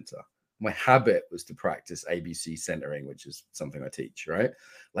 and center. My habit was to practice ABC centering, which is something I teach, right?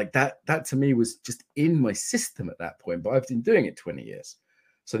 Like that to me was just in my system at that point, but I've been doing it 20 years.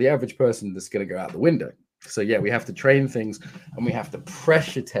 So the average person that's going to go out the window. So yeah, we have to train things and we have to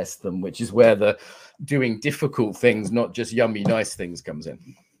pressure test them, which is where the doing difficult things, not just yummy, nice things, comes in.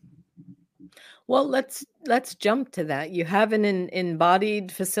 Well, let's jump to that. You have an embodied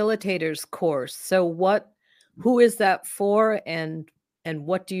facilitators course. So who is that for, and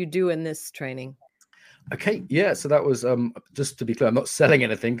what do you do in this training? Okay, yeah. So that was just to be clear, I'm not selling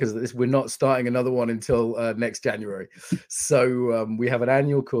anything, because we're not starting another one until next January. So we have an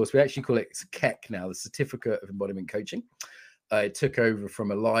annual course. We actually call it CEC now, the Certificate of Embodiment Coaching. It took over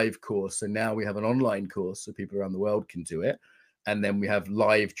from a live course, so now we have an online course, so people around the world can do it. And then we have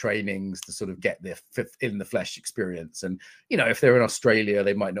live trainings to sort of get the in the flesh experience. And, if they're in Australia,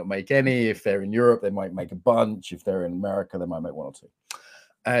 they might not make any. If they're in Europe, they might make a bunch. If they're in America, they might make one or two.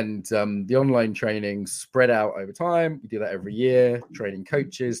 And the online training spread out over time. We do that every year, training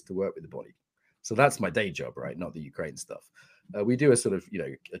coaches to work with the body. So that's my day job, right? Not the Ukraine stuff. We do a sort of,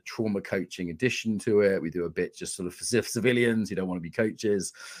 a trauma coaching addition to it. We do a bit just sort of for civilians who don't want to be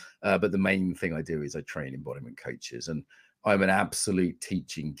coaches. But the main thing I do is I train embodiment coaches. And I'm an absolute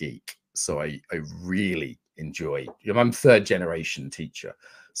teaching geek. So I really enjoy, I'm third generation teacher.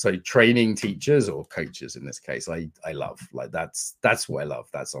 So training teachers, or coaches in this case, I love. Like that's what I love.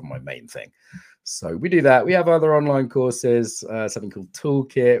 That's on my main thing. So we do that. We have other online courses, something called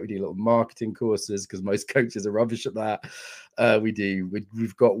Toolkit. We do little marketing courses, because most coaches are rubbish at that.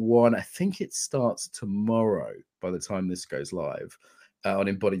 We've got one, I think it starts tomorrow by the time this goes live, on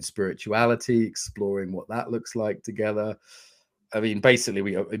embodied spirituality, exploring what that looks like together. I mean,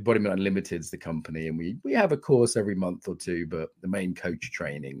 basically, Embodiment Unlimited is the company, and we have a course every month or two, but the main coach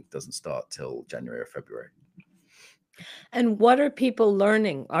training doesn't start till January or February. And what are people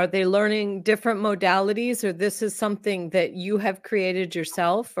learning? Are they learning different modalities, or this is something that you have created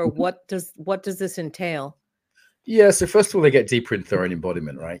yourself, or what does this entail? Yeah, so first of all, they get deeper into their own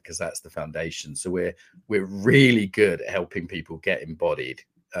embodiment, right? Because that's the foundation. So we're really good at helping people get embodied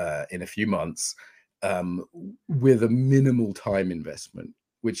in a few months, with a minimal time investment,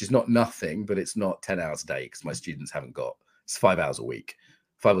 which is not nothing, but it's not 10 hours a day, because my students haven't got, it's 5 hours a week,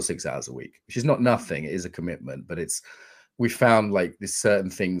 5 or 6 hours a week, which is not nothing. It is a commitment, but we found like there's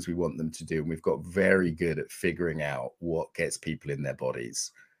certain things we want them to do, and we've got very good at figuring out what gets people in their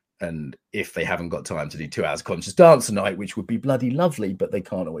bodies. And if they haven't got time to do 2 hours conscious dance a night, which would be bloody lovely, but they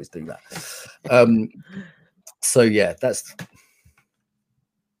can't always do that. So yeah, that's.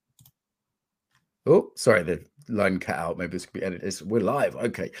 Oh, sorry, the line cut out. Maybe this could be edited. We're live.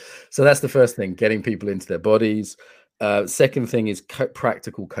 Okay, so that's the first thing: getting people into their bodies. Second thing is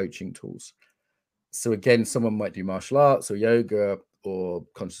practical coaching tools. So again, someone might do martial arts or yoga, or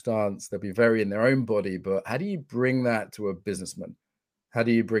conscious dance, they'll be very in their own body, but how do you bring that to a businessman? How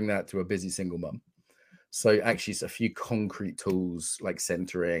do you bring that to a busy single mum? So actually it's a few concrete tools like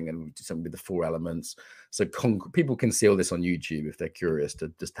centering, and we do something with the 4 elements. So people can see all this on YouTube if they're curious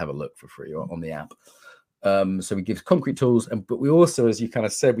to just have a look for free or on the app. So we give concrete tools, but we also, as you kind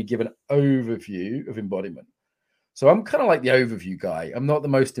of said, we give an overview of embodiment. So I'm kind of like the overview guy. I'm not the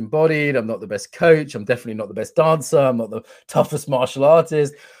most embodied. I'm not the best coach. I'm definitely not the best dancer. I'm not the toughest martial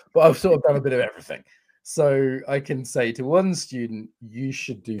artist, but I've sort of done a bit of everything. So I can say to one student, you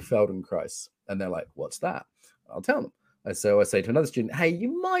should do Feldenkrais. And they're like, what's that? I'll tell them. And so I say to another student, hey,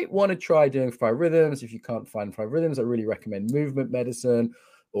 you might want to try doing 5 rhythms. If you can't find 5 rhythms, I really recommend movement medicine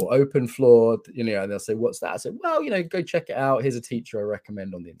or open floor, and they'll say, what's that? I say, well, go check it out. Here's a teacher I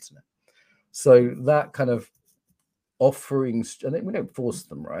recommend on the internet. So that kind of offerings, and we don't force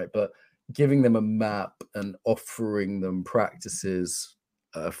them, right? But giving them a map and offering them practices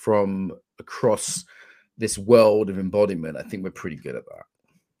from across this world of embodiment, I think we're pretty good at that.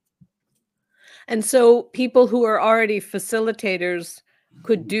 And so people who are already facilitators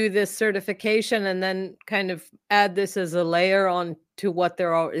could do this certification and then kind of add this as a layer on to what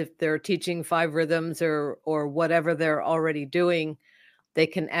if they're teaching 5 rhythms or whatever they're already doing, they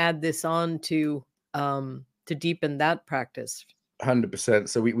can add this on to deepen that practice. 100%.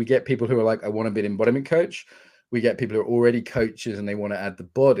 So we get people who are like, I want to be an embodiment coach. We get people who are already coaches and they want to add the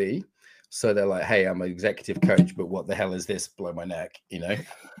body. So they're like, hey, I'm an executive coach, but what the hell is this? Blow my neck,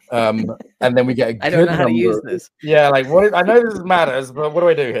 And then we get a good I don't know how to use of, this. Yeah, like I know this matters, but what do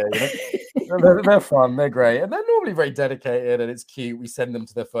I do here? They're fun, they're great, and they're normally very dedicated, and it's cute. We send them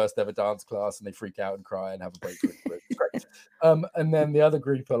to their first ever dance class, and they freak out and cry and have a breakthrough. It's great. And then the other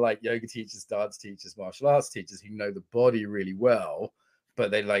group are like yoga teachers, dance teachers, martial arts teachers who know the body really well. But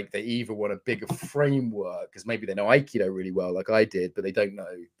they either want a bigger framework because maybe they know Aikido really well, like I did, but they don't know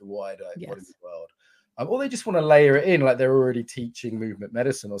the wider embodiment world. Or they just want to layer it in, like they're already teaching movement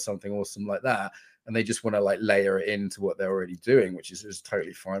medicine or something awesome like that, and they just want to layer it into what they're already doing, which is just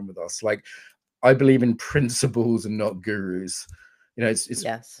totally fine with us. Like, I believe in principles and not gurus. It's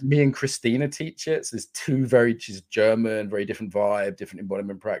yes. Me and Christina teach it. So there's she's German, very different vibe, different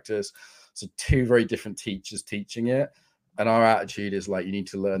embodiment practice. So 2 very different teachers teaching it. And our attitude is you need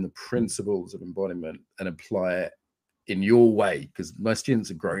to learn the principles of embodiment and apply it in your way, because my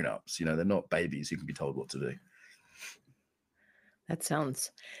students are grown-ups, they're not babies who can be told what to do. That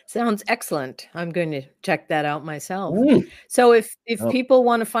sounds excellent. I'm going to check that out myself. So if people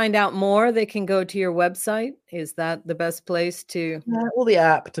want to find out more, they can go to your website. Is that the best place to? Yeah, or the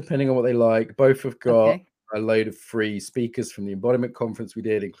app, depending on what they like. Both have got a load of free speakers from the embodiment conference we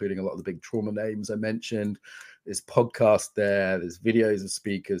did, including a lot of the big trauma names I mentioned. There's podcasts there, there's videos of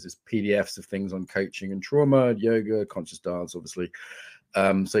speakers, there's PDFs of things on coaching and trauma, yoga, conscious dance, obviously.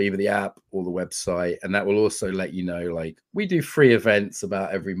 So either the app or the website, and that will also let you know, we do free events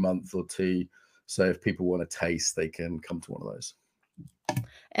about every month or 2. So if people want to taste, they can come to one of those.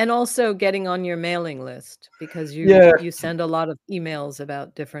 And also getting on your mailing list, because you send a lot of emails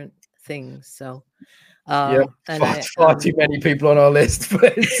about different things. So yeah, far too many people on our list,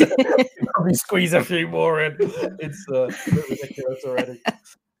 but probably squeeze a few more in. It's a bit ridiculous already.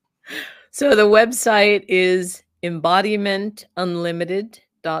 So the website is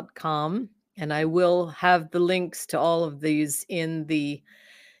embodimentunlimited.com, and I will have the links to all of these in the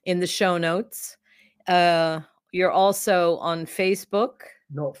show notes. You're also on Facebook.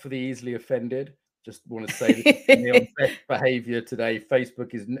 Not for the easily offended. Just want to say this to me on best behavior today.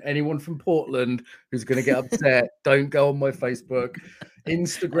 Facebook is anyone from Portland who's going to get upset. Don't go on my Facebook.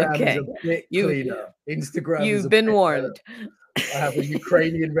 Instagram is a bit cleaner. Instagram you've been warned. I have a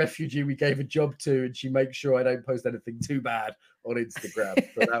Ukrainian refugee we gave a job to, and she makes sure I don't post anything too bad on Instagram.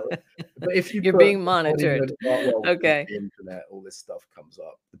 But if you're being monitored, the internet, all this stuff comes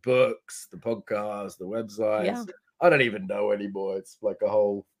up: the books, the podcasts, the websites. Yeah. I don't even know anymore. It's like a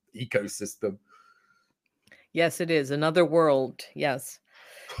whole ecosystem. Yes, it is another world. Yes,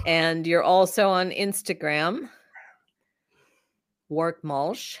 and you're also on Instagram.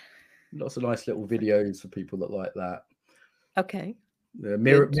 Walsh. Lots of nice little videos for people that like that. Okay.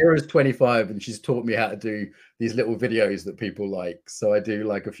 Mira's 25 and she's taught me how to do these little videos that people like. So I do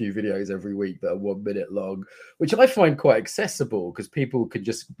a few videos every week that are 1 minute long, which I find quite accessible because people can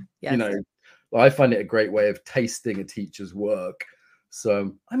just, I find it a great way of tasting a teacher's work.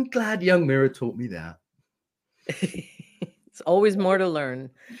 So I'm glad young Mira taught me that. It's always more to learn.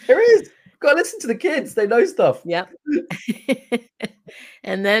 There is. Got to listen to the kids. They know stuff. Yeah.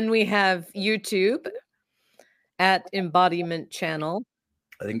 And then we have YouTube at Embodiment Channel.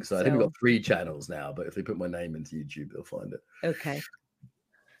 I think so. I think we've got 3 channels now, but if they put my name into YouTube, they'll find it. Okay.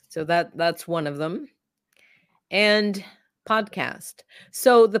 So that's one of them. And podcast.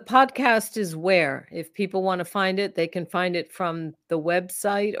 So the podcast is where? If people want to find it, they can find it from the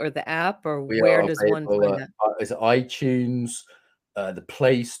website or the app, or where does one find that? It's iTunes, the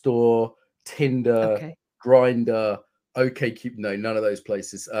Play Store, Tinder, Okay. Grindr, OkCupid. No, none of those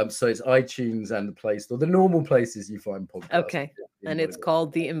places. So it's iTunes and the Play Store, the normal places you find podcasts. Okay. And it's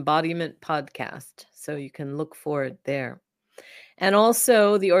called the Embodiment Podcast. So you can look for it there. And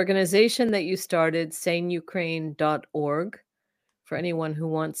also the organization that you started, saneukraine.org, for anyone who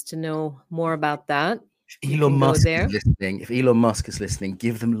wants to know more about that. If Elon Musk is listening,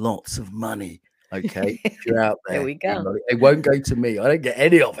 give them lots of money. Okay, if you're out there, There we go. It won't go to me. I don't get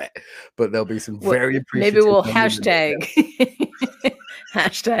any of it, but there'll be some very appreciative. Maybe we'll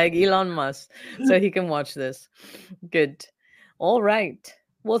hashtag Elon Musk so he can watch this. Good. All right.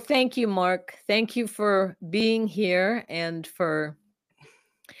 Well, thank you, Mark. Thank you for being here and for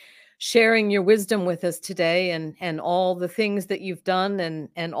sharing your wisdom with us today, and all the things that you've done,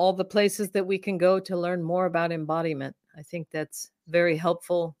 and all the places that we can go to learn more about embodiment. I think that's very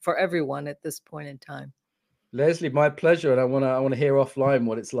helpful for everyone at this point in time. Leslie, my pleasure. And I want to hear offline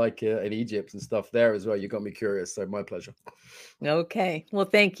what it's like in Egypt and stuff there as well. You got me curious. So my pleasure. Okay. Well,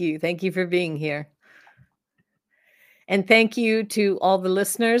 thank you. Thank you for being here. And thank you to all the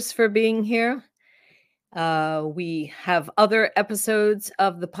listeners for being here. We have other episodes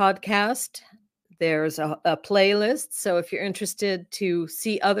of the podcast. There's a playlist. So if you're interested to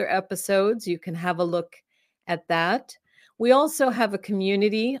see other episodes, you can have a look at that. We also have a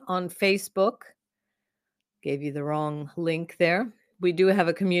community on Facebook. Gave you the wrong link there. We do have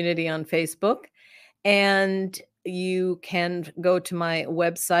a community on Facebook. And you can go to my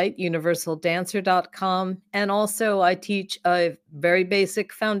website, universaldancer.com. And also I teach a very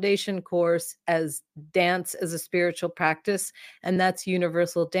basic foundation course as dance as a spiritual practice. And that's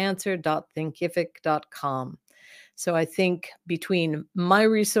universaldancer.thinkific.com. So I think between my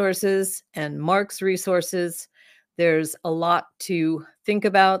resources and Mark's resources, there's a lot to think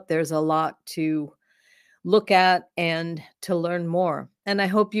about. There's a lot to look at and to learn more. And I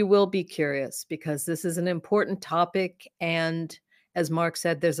hope you will be curious, because this is an important topic. And as Mark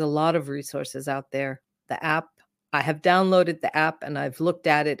said, there's a lot of resources out there. The app, I have downloaded the app and I've looked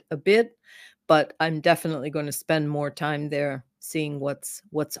at it a bit, but I'm definitely going to spend more time there seeing what's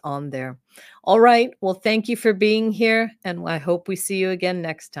on there. All right. Well, thank you for being here. And I hope we see you again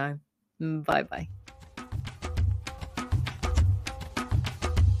next time. Bye-bye.